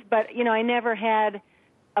dreams, but, I never had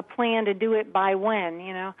a plan to do it by when,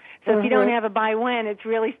 So if you don't have a by when, it's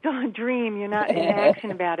really still a dream. You're not in action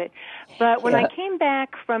about it. But when I came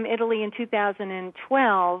back from Italy in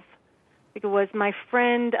 2012, it was my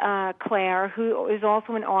friend Claire, who is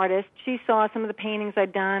also an artist. She saw some of the paintings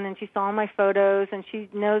I'd done, and she saw my photos, and she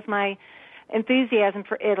knows my enthusiasm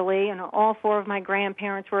for Italy, and all four of my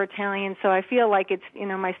grandparents were Italian, so I feel like it's,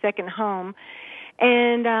 my second home.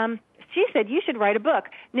 And she said, you should write a book.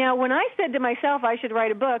 Now, when I said to myself I should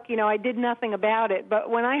write a book, I did nothing about it. But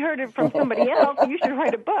when I heard it from somebody else, you should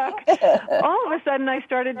write a book, all of a sudden I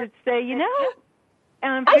started to say,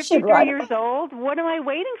 I'm 53 years old. What am I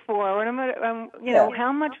waiting for? And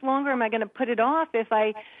how much longer am I going to put it off? If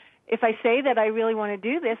I say that I really want to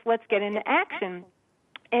do this, let's get into action.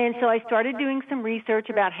 And so I started doing some research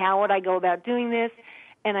about how would I go about doing this,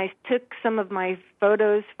 and I took some of my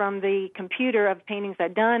photos from the computer of paintings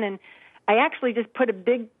I'd done, and I actually just put a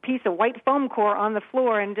big piece of white foam core on the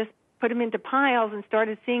floor and just put them into piles and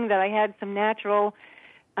started seeing that I had some natural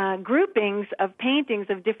groupings of paintings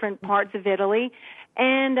of different parts of Italy.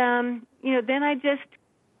 And, then I just,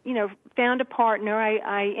 found a partner.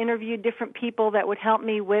 I interviewed different people that would help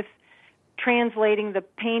me with translating the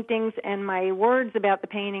paintings and my words about the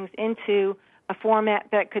paintings into a format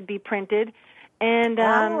that could be printed. And,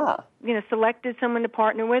 selected someone to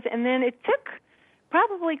partner with. And then it took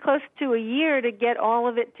probably close to a year to get all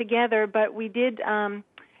of it together, but we did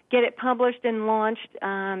get it published and launched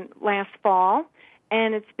last fall.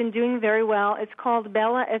 And it's been doing very well. It's called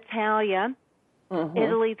Bella Italia,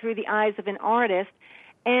 Italy Through the Eyes of an Artist.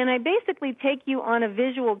 And I basically take you on a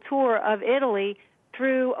visual tour of Italy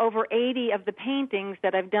through over 80 of the paintings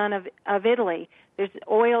that I've done of Italy. There's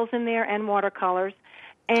oils in there and watercolors.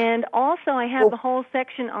 And also I have the whole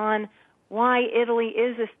section on why Italy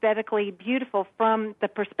is aesthetically beautiful from the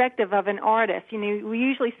perspective of an artist. We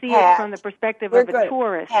usually see it from the perspective of a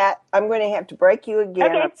tourist. Pat, I'm going to have to break you again.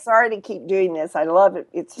 Okay. I'm sorry to keep doing this. I love it.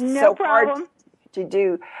 It's so hard to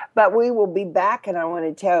do. But we will be back, and I want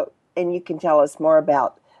to tell, and you can tell us more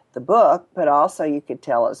about the book, but also you could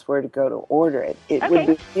tell us where to go to order it. It would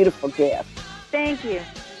be a beautiful gift. Thank you.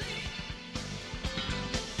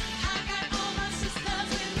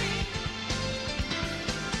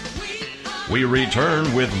 We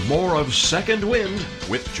return with more of Second Wind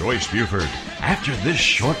with Joyce Buford after this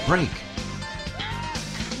short break.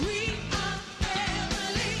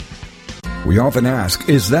 We often ask,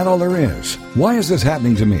 is that all there is? Why is this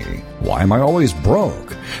happening to me? Why am I always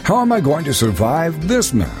broke? How am I going to survive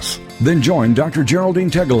this mess? Then join Dr. Geraldine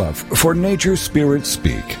Tegeloff for Nature Spirit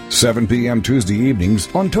Speak, 7 p.m. Tuesday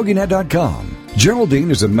evenings on TogiNet.com.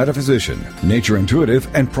 Geraldine is a metaphysician, nature intuitive,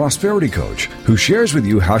 and prosperity coach who shares with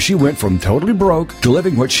you how she went from totally broke to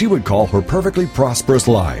living what she would call her perfectly prosperous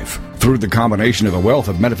life. Through the combination of a wealth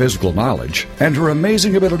of metaphysical knowledge and her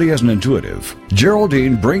amazing ability as an intuitive,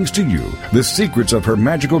 Geraldine brings to you the secrets of her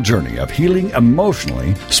magical journey of healing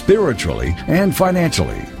emotionally, spiritually, and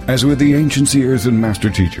financially. As with the ancient seers and master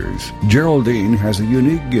teachers, Geraldine has a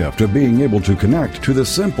unique gift of being able to connect to the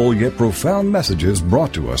simple yet profound messages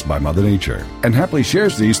brought to us by Mother Nature, and happily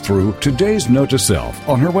shares these through today's note to self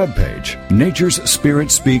on her webpage,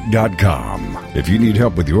 naturespiritspeak.com. If you need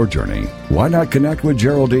help with your journey, why not connect with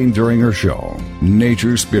Geraldine during her show,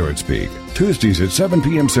 Nature Spirit Speak, Tuesdays at 7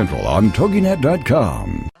 p.m. Central on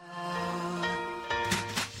TogiNet.com.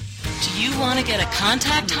 Do you want to get a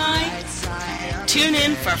contact high? Tune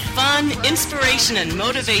in for fun, inspiration, and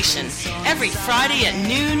motivation every Friday at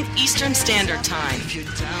noon Eastern Standard Time.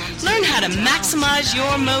 Learn how to maximize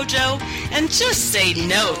your mojo and just say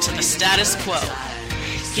no to the status quo.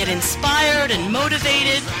 Get inspired and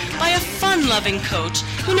motivated by a fun-loving coach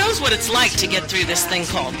who knows what it's like to get through this thing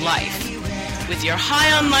called life. With your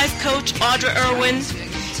High on Life coach, Audra Irwin,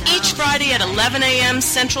 each Friday at 11 a.m.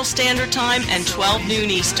 Central Standard Time and 12 noon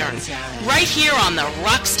Eastern, right here on the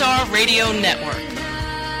Rockstar Radio Network.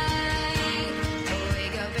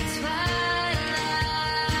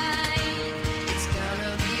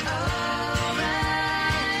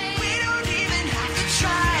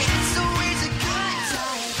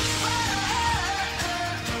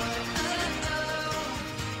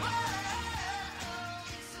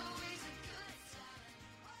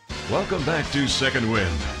 Welcome back to Second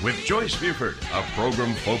Wind with Joyce Buford, a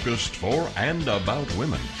program focused for and about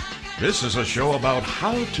women. This is a show about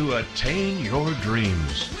how to attain your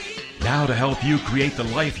dreams. Now to help you create the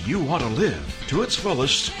life you want to live to its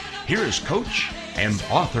fullest, here is coach and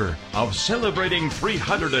author of Celebrating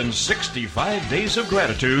 365 Days of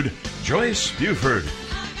Gratitude, Joyce Buford.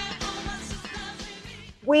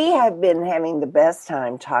 We have been having the best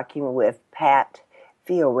time talking with Pat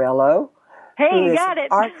Fiorello. Hey, you got it.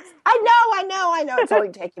 I know. It's only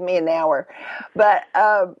taken me an hour. But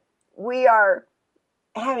we are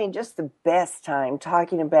having just the best time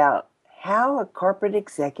talking about how a corporate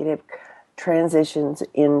executive transitions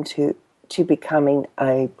into becoming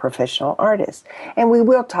a professional artist. And we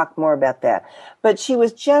will talk more about that. But she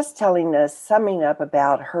was just telling us, summing up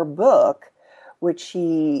about her book, which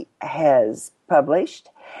she has published.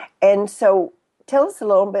 And so tell us a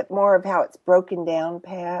little bit more of how it's broken down,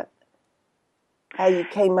 Pat. How you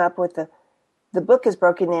came up with the book is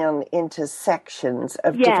broken down into sections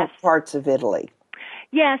of different parts of Italy.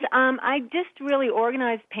 Yes, I just really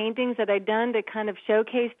organized paintings that I'd done to kind of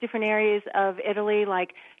showcase different areas of Italy,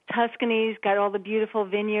 like Tuscany's got all the beautiful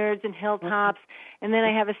vineyards and hilltops, and then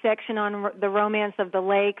I have a section on the romance of the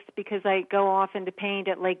lakes because I go often to paint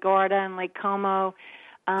at Lake Garda and Lake Como,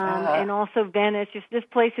 and also Venice,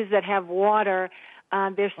 just places that have water.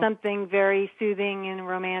 There's something very soothing and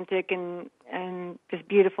romantic and just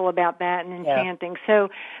beautiful about that and enchanting. So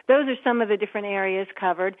those are some of the different areas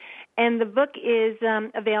covered. And the book is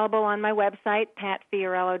available on my website,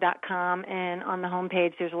 patfiorello.com, and on the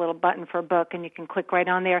homepage there's a little button for a book, and you can click right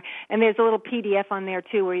on there. And there's a little PDF on there,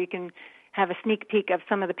 too, where you can have a sneak peek of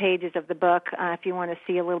some of the pages of the book if you want to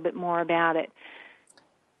see a little bit more about it.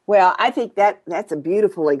 Well, I think that's a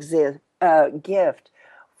beautiful gift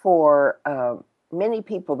for many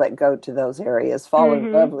people that go to those areas, fall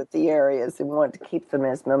in love with the areas and want to keep them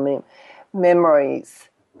as memories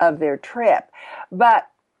of their trip. But,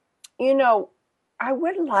 I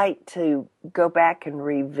would like to go back and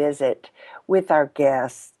revisit with our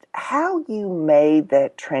guests how you made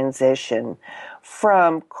that transition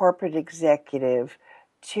from corporate executive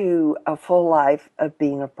to a full life of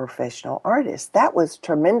being a professional artist. That was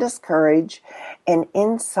tremendous courage and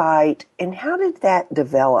insight. And how did that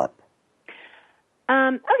develop?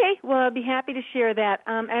 Okay, well, I'll be happy to share that.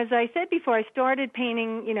 As I said before, I started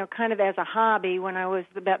painting, kind of as a hobby when I was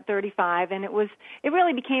about 35, and it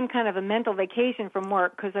really became kind of a mental vacation from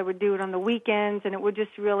work because I would do it on the weekends, and it would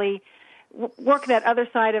just really work that other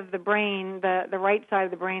side of the brain, the right side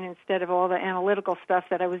of the brain, instead of all the analytical stuff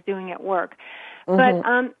that I was doing at work. But,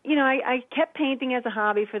 I kept painting as a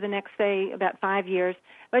hobby for the next, say, about 5 years.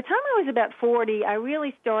 By the time I was about 40, I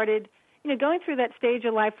really started going through that stage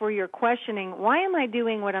of life where you're questioning, why am I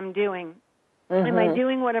doing what I'm doing? Am I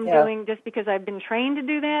doing what I'm doing just because I've been trained to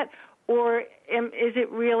do that? Or is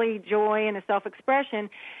it really joy and a self-expression?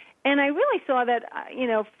 And I really saw that,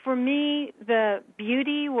 for me, the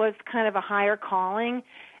beauty was kind of a higher calling.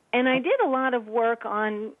 And I did a lot of work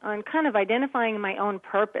on kind of identifying my own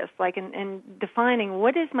purpose, like and defining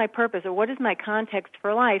what is my purpose or what is my context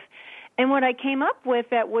for life. And what I came up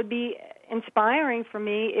with that would be inspiring for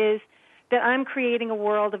me is that I'm creating a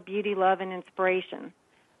world of beauty, love, and inspiration.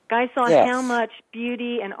 I saw how much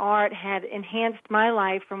beauty and art had enhanced my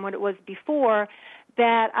life from what it was before,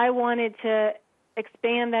 that I wanted to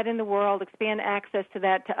expand that in the world, expand access to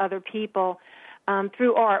that to other people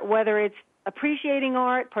through art, whether it's appreciating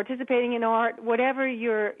art, participating in art, whatever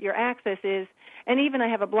your access is. And even I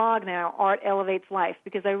have a blog now, Art Elevates Life,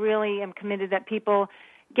 because I really am committed that people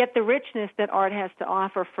get the richness that art has to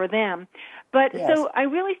offer for them. But so I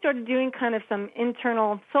really started doing kind of some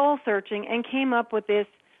internal soul searching and came up with this,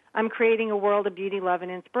 I'm creating a world of beauty, love, and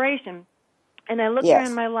inspiration. And I looked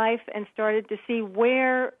around my life and started to see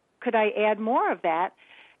where could I add more of that.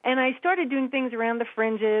 And I started doing things around the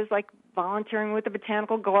fringes, like volunteering with the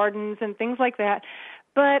botanical gardens and things like that.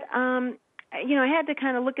 But, I had to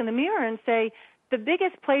kind of look in the mirror and say, the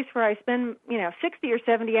biggest place where I spend, 60 or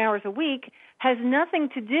 70 hours a week has nothing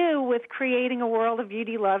to do with creating a world of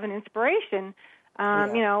beauty, love, and inspiration.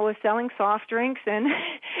 With selling soft drinks, and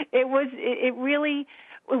it was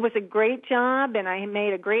a great job, and I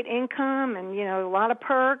made a great income, and a lot of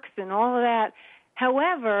perks and all of that.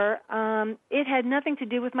 However, it had nothing to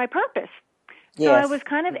do with my purpose. So I was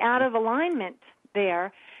kind of out of alignment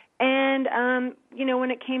there. And,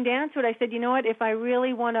 when it came down to it, I said, you know what, if I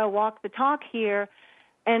really want to walk the talk here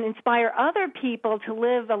and inspire other people to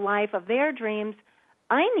live the life of their dreams,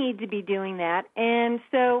 I need to be doing that. And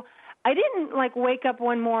so I didn't, wake up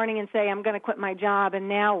one morning and say, I'm going to quit my job, and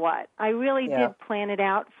now what? I really did plan it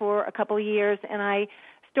out for a couple of years, and I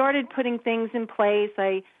started putting things in place.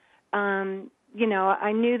 I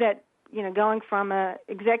I knew that, going from a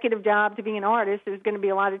executive job to being an artist, there was going to be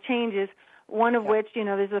a lot of changes, one of which,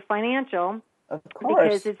 there's a financial. Of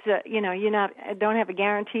course. Because it's don't have a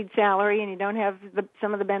guaranteed salary, and you don't have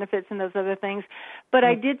some of the benefits and those other things. But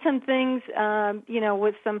I did some things,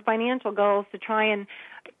 with some financial goals to try and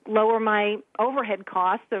lower my overhead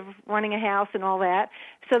costs of running a house and all that,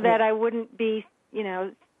 so that I wouldn't be,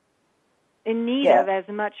 in need of as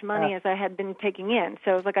much money as I had been taking in.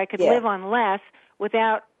 So it was like I could live on less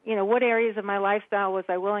without, what areas of my lifestyle was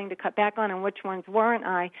I willing to cut back on and which ones weren't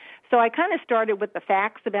I. So I kind of started with the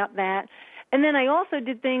facts about that. And then I also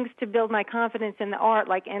did things to build my confidence in the art,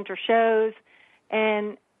 like enter shows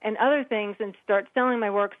and other things, and start selling my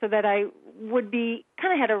work so that I would be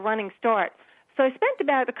kind of had a running start. So I spent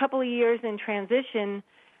about a couple of years in transition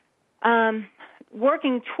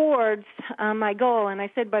working towards my goal. And I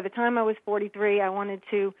said by the time I was 43, I wanted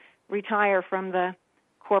to retire from the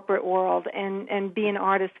corporate world and be an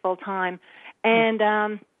artist full time. And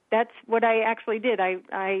that's what I actually did.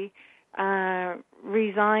 I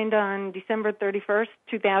resigned on December 31st,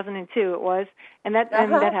 2002 it was, and that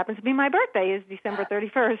happens to be my birthday is December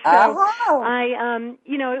 31st. So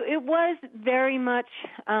it was very much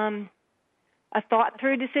a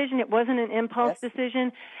thought-through decision. It wasn't an impulse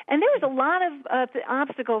decision. And there was a lot of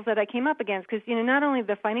obstacles that I came up against because, not only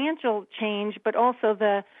the financial change, but also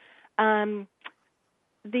the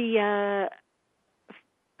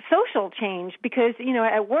social change because,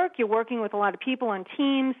 at work you're working with a lot of people on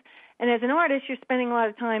teams, and as an artist you're spending a lot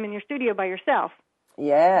of time in your studio by yourself.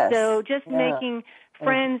 Yes. So just making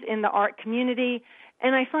friends in the art community.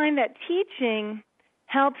 And I find that teaching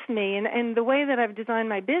helps me. And the way that I've designed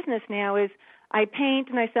my business now is I paint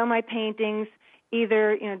and I sell my paintings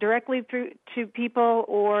either directly through to people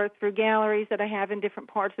or through galleries that I have in different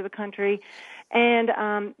parts of the country. And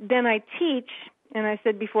then I teach. And I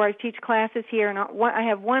said before, I teach classes here, and I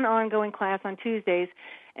have one ongoing class on Tuesdays,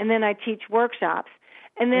 and then I teach workshops.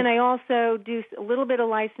 And then I also do a little bit of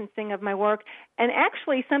licensing of my work. And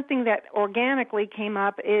actually something that organically came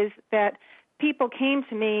up is that people came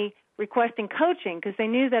to me requesting coaching because they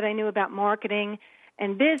knew that I knew about marketing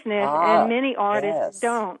and business, and many artists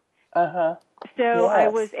don't. So I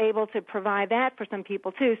was able to provide that for some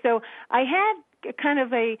people, too. So I had kind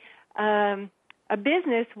of a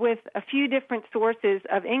business with a few different sources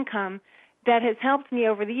of income that has helped me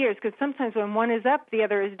over the years, because sometimes when one is up, the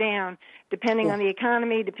other is down, depending on the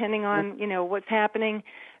economy, depending on, what's happening.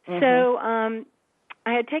 So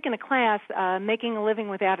I had taken a class, Making a Living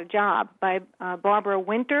Without a Job, by Barbara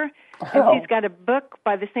Winter, and she's got a book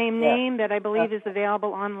by the same name that I believe is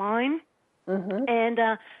available online. And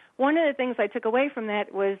one of the things I took away from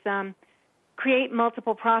that was create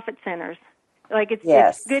multiple profit centers. Like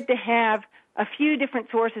it's good to have a few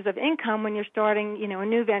different sources of income when you're starting, a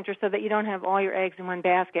new venture so that you don't have all your eggs in one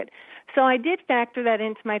basket. So I did factor that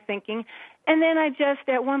into my thinking. And then I just,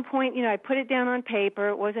 at one point, I put it down on paper.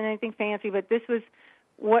 It wasn't anything fancy, but this was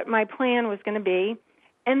what my plan was going to be.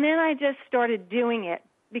 And then I just started doing it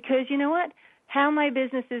because, you know what? How my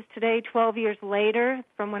business is today, 12 years later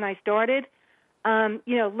from when I started,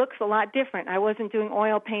 looks a lot different. I wasn't doing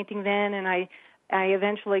oil painting then, and I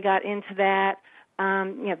eventually got into that.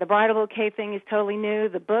 The bridal bouquet thing is totally new.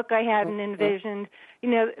 The book I hadn't envisioned.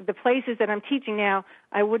 The places that I'm teaching now,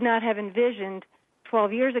 I would not have envisioned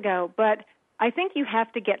 12 years ago. But I think you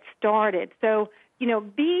have to get started. So,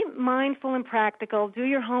 be mindful and practical. Do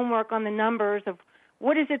your homework on the numbers of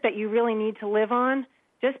what is it that you really need to live on.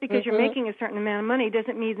 Just because you're making a certain amount of money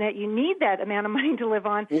doesn't mean that you need that amount of money to live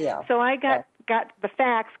on. Yeah. So I got the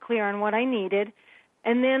facts clear on what I needed.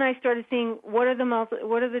 And then I started seeing what are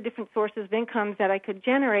the different sources of incomes that I could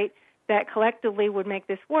generate that collectively would make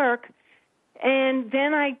this work. And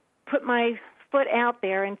then I put my foot out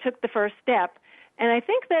there and took the first step. And I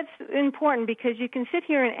think that's important because you can sit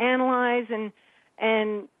here and analyze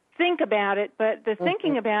and think about it, but the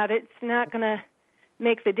thinking about it's not going to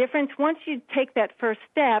make the difference. Once you take that first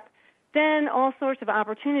step, then all sorts of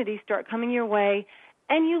opportunities start coming your way,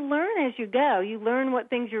 and you learn as you go. You learn what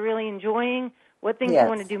things you're really enjoying, what things you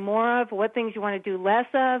want to do more of, what things you want to do less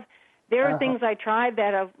of. There are things I tried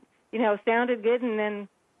that have, sounded good, and then,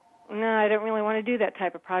 no, I don't really want to do that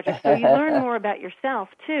type of project. So you learn more about yourself,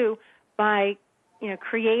 too, by,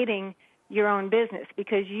 creating your own business,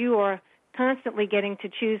 because you are constantly getting to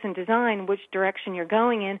choose and design which direction you're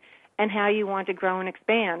going in and how you want to grow and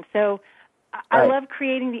expand. So I love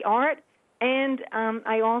creating the art, and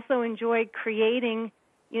I also enjoy creating,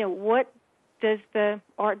 what does the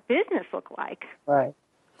art business look like? Right.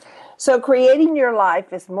 So creating your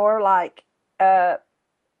life is more like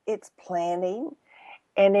it's planning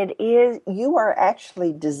And you are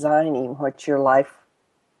actually designing what your life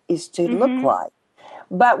is to look like.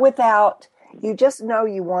 But you just know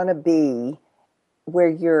you want to be where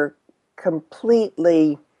you're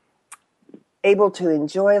completely able to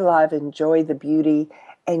enjoy life, enjoy the beauty,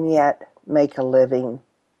 and yet make a living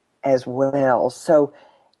as well. So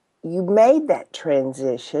you made that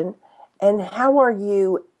transition, and how are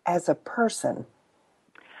you as a person?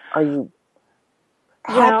 Are you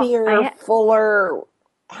happier, fuller?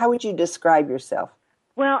 How would you describe yourself?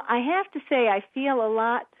 Well, I have to say I feel a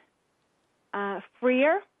lot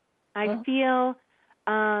freer. I feel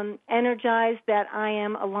energized that I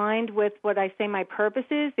am aligned with what I say my purpose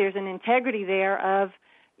is. There's an integrity there of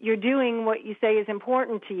you're doing what you say is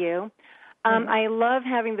important to you. I love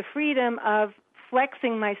having the freedom of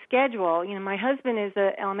flexing my schedule. You know, my husband is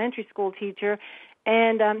an elementary school teacher,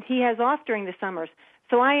 and he has off during the summers.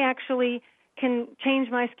 So I actually can change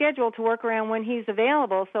my schedule to work around when he's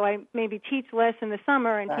available, so I maybe teach less in the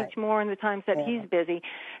summer and teach more in the times that he's busy.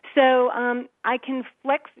 So I can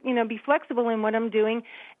be flexible in what I'm doing,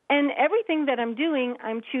 and everything that I'm doing,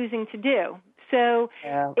 I'm choosing to do. So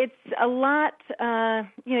it's a lot,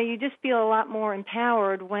 you just feel a lot more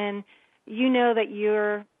empowered when you know that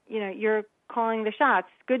you're calling the shots,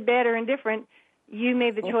 good, bad, or indifferent. You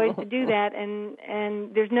made the choice to do that,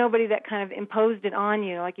 and there's nobody that kind of imposed it on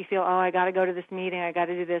you. Like you feel, I got to go to this meeting, I got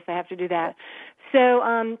to do this, I have to do that. So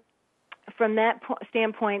from that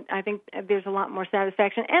standpoint, I think there's a lot more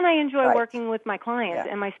satisfaction. And I enjoy working with my clients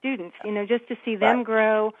and my students, just to see them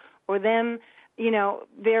grow or them,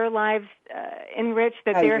 their lives enriched,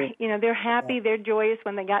 that they're happy, they're joyous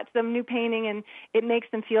when they got some new painting, and it makes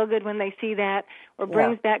them feel good when they see that or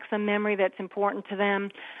brings back some memory that's important to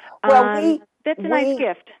them. Well, that's a nice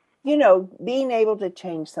gift. Being able to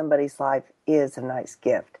change somebody's life is a nice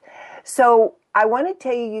gift. So I want to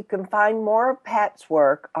tell you can find more of Pat's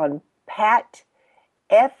work on Pat,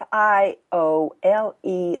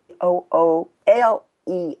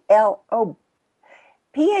 FIOLEOOLELLO,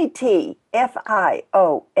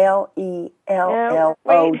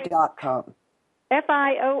 PATFIOLELLO.com.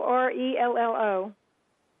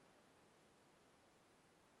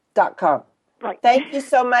 FIORELLO.com. Right. Thank you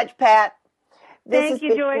so much, Pat. This has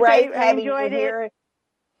been Joyce. great I having you here.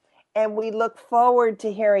 And we look forward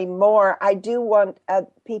to hearing more. I do want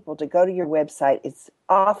people to go to your website. It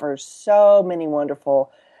offers so many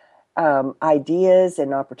wonderful ideas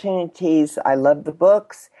and opportunities. I love the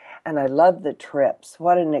books, and I love the trips.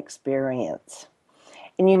 What an experience.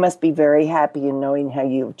 And you must be very happy in knowing how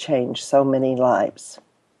you've changed so many lives.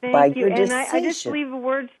 Thank you. And I just leave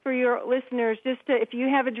words for your listeners. If you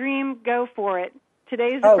have a dream, go for it.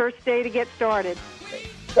 Today's the first day to get started.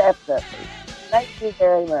 Definitely. Thank you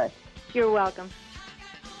very much. You're welcome.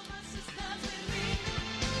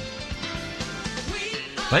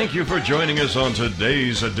 Thank you for joining us on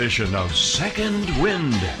today's edition of Second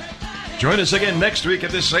Wind. Join us again next week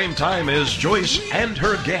at the same time as Joyce and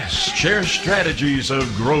her guests share strategies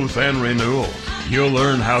of growth and renewal. You'll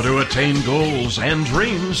learn how to attain goals and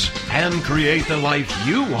dreams and create the life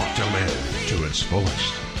you want to live to its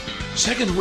fullest. Second